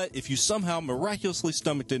show, but if you somehow miraculously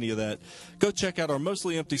stomached any of that, go check out our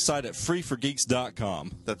mostly empty site at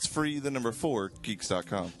freeforgeeks.com. That's free, the number 4,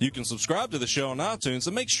 geeks.com. You can subscribe to the show on iTunes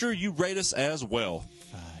and make sure you rate us as well.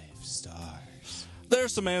 5 stars.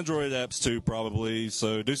 There's some Android apps too, probably,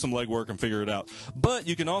 so do some legwork and figure it out. But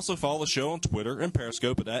you can also follow the show on Twitter and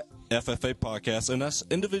Periscope at FFA Podcast, and us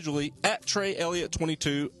individually at Trey Elliott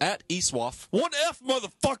 22, at eSwaf. 1F,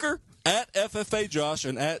 motherfucker! at FFA Josh,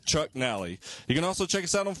 and at Chuck Nally. You can also check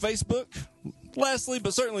us out on Facebook. Lastly,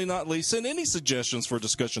 but certainly not least, send any suggestions for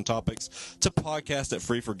discussion topics to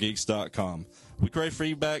podcast@freeforgeeks.com. We crave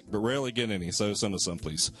feedback, but rarely get any, so send us some,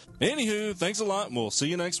 please. Anywho, thanks a lot, and we'll see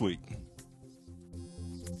you next week.